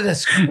 Enough of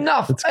this.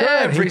 Enough. It's good.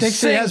 Every He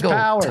thinks he has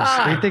powers.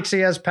 time. He thinks he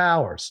has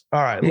powers.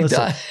 All right, He listen.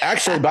 does.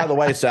 Actually, by the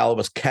way, Sal, it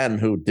was Ken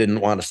who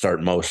didn't want to start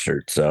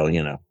Mostert. So,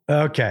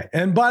 Okay.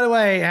 And by the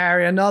way,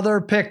 Harry, another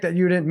pick that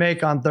you didn't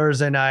make on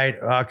Thursday night,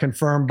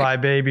 confirmed by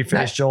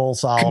Babyface Joel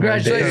Solomon.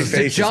 Congratulations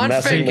to John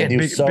Finken.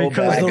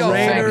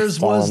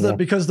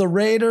 Because the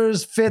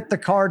Raiders fit the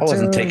cartoon. I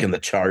wasn't taking the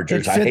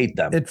Chargers. I hate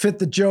them. It fit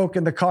the joke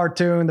in the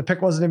cartoon. The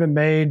pick wasn't even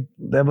made.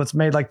 That was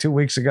made like 2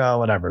 weeks ago,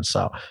 whatever.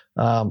 So,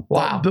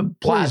 wow.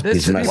 Please,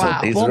 He's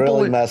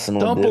really messing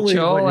with Don't believe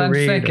Joel what you and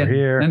read or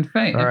hear. And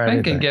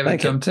Finken gave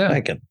it to him too.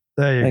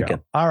 There you go.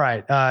 All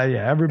right.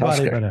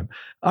 Everybody but him.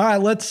 All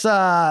right, let's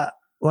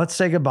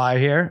say goodbye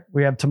here.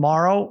 We have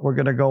tomorrow. We're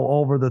going to go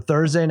over the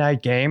Thursday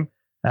night game.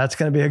 That's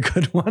going to be a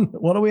good one.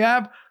 What do we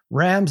have?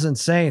 Rams and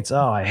Saints.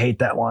 Oh, I hate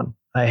that one.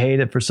 I hate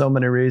it for so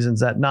many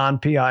reasons. That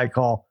non-PI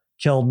call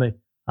killed me.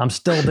 I'm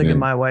still digging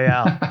my way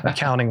out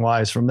accounting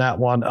wise from that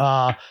one.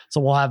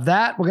 So we'll have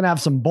that. We're going to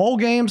have some bowl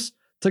games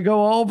to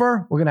go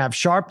over. We're going to have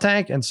Sharp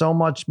Tank and so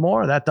much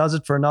more. That does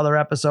it for another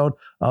episode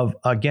of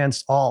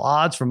Against All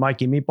Odds from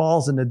Mikey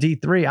Meatballs and the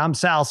D3. I'm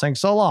Sal saying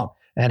so long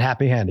and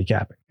happy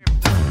handicapping.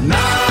 Na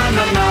na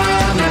na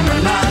na na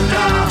na na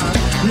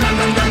na na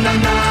na na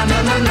na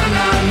na na na na.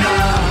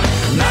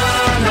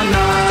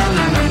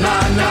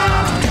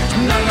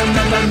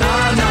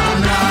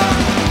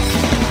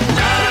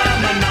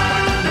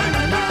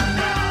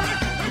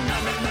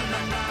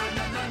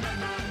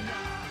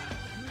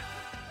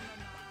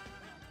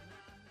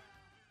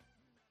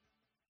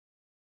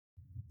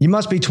 You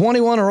must be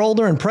 21 or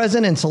older and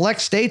present in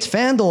select states.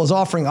 FanDuel is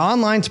offering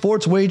online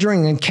sports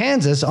wagering in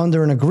Kansas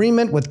under an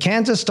agreement with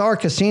Kansas Star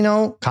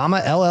Casino,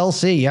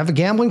 LLC. You have a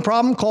gambling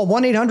problem? Call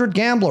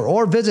 1-800-GAMBLER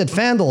or visit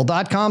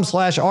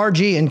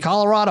FanDuel.com/RG in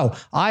Colorado,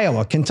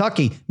 Iowa,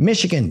 Kentucky,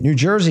 Michigan, New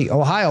Jersey,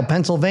 Ohio,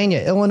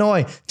 Pennsylvania,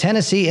 Illinois,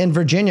 Tennessee, and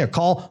Virginia.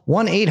 Call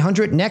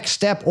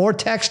 1-800-NEXT-STEP or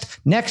text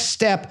NEXT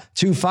STEP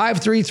to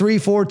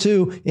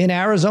 53342 in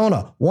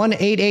Arizona,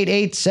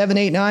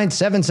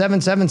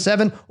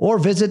 1-888-789-7777 or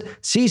visit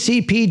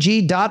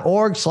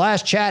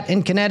ccpg.org/chat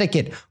in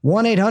Connecticut,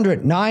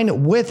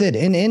 1-800-9-WITH-IT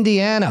in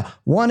Indiana,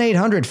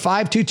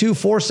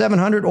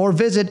 1-800-522-4700 or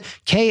visit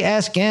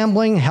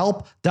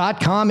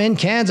ksgamblinghelp.com in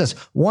Kansas,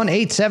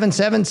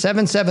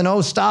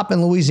 1-877-770-STOP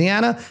in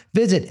Louisiana,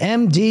 visit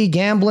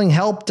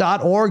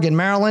mdgamblinghelp.org in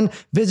Maryland,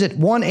 visit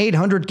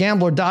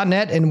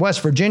 1-800-GAMBLER.net in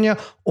West Virginia,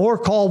 or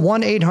call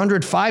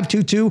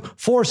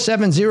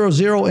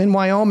 1-800-522-4700 in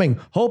Wyoming.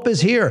 Hope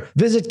is here.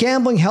 Visit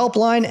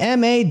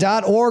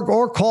gamblinghelplinema.org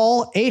or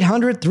call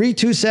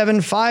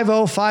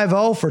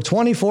 800-327-5050 for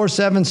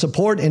 24/7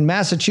 support in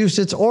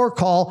Massachusetts, or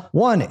call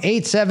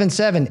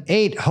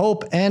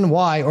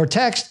 1-877-8-HOPE-NY or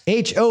text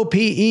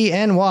HOPENY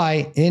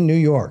in New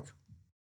York.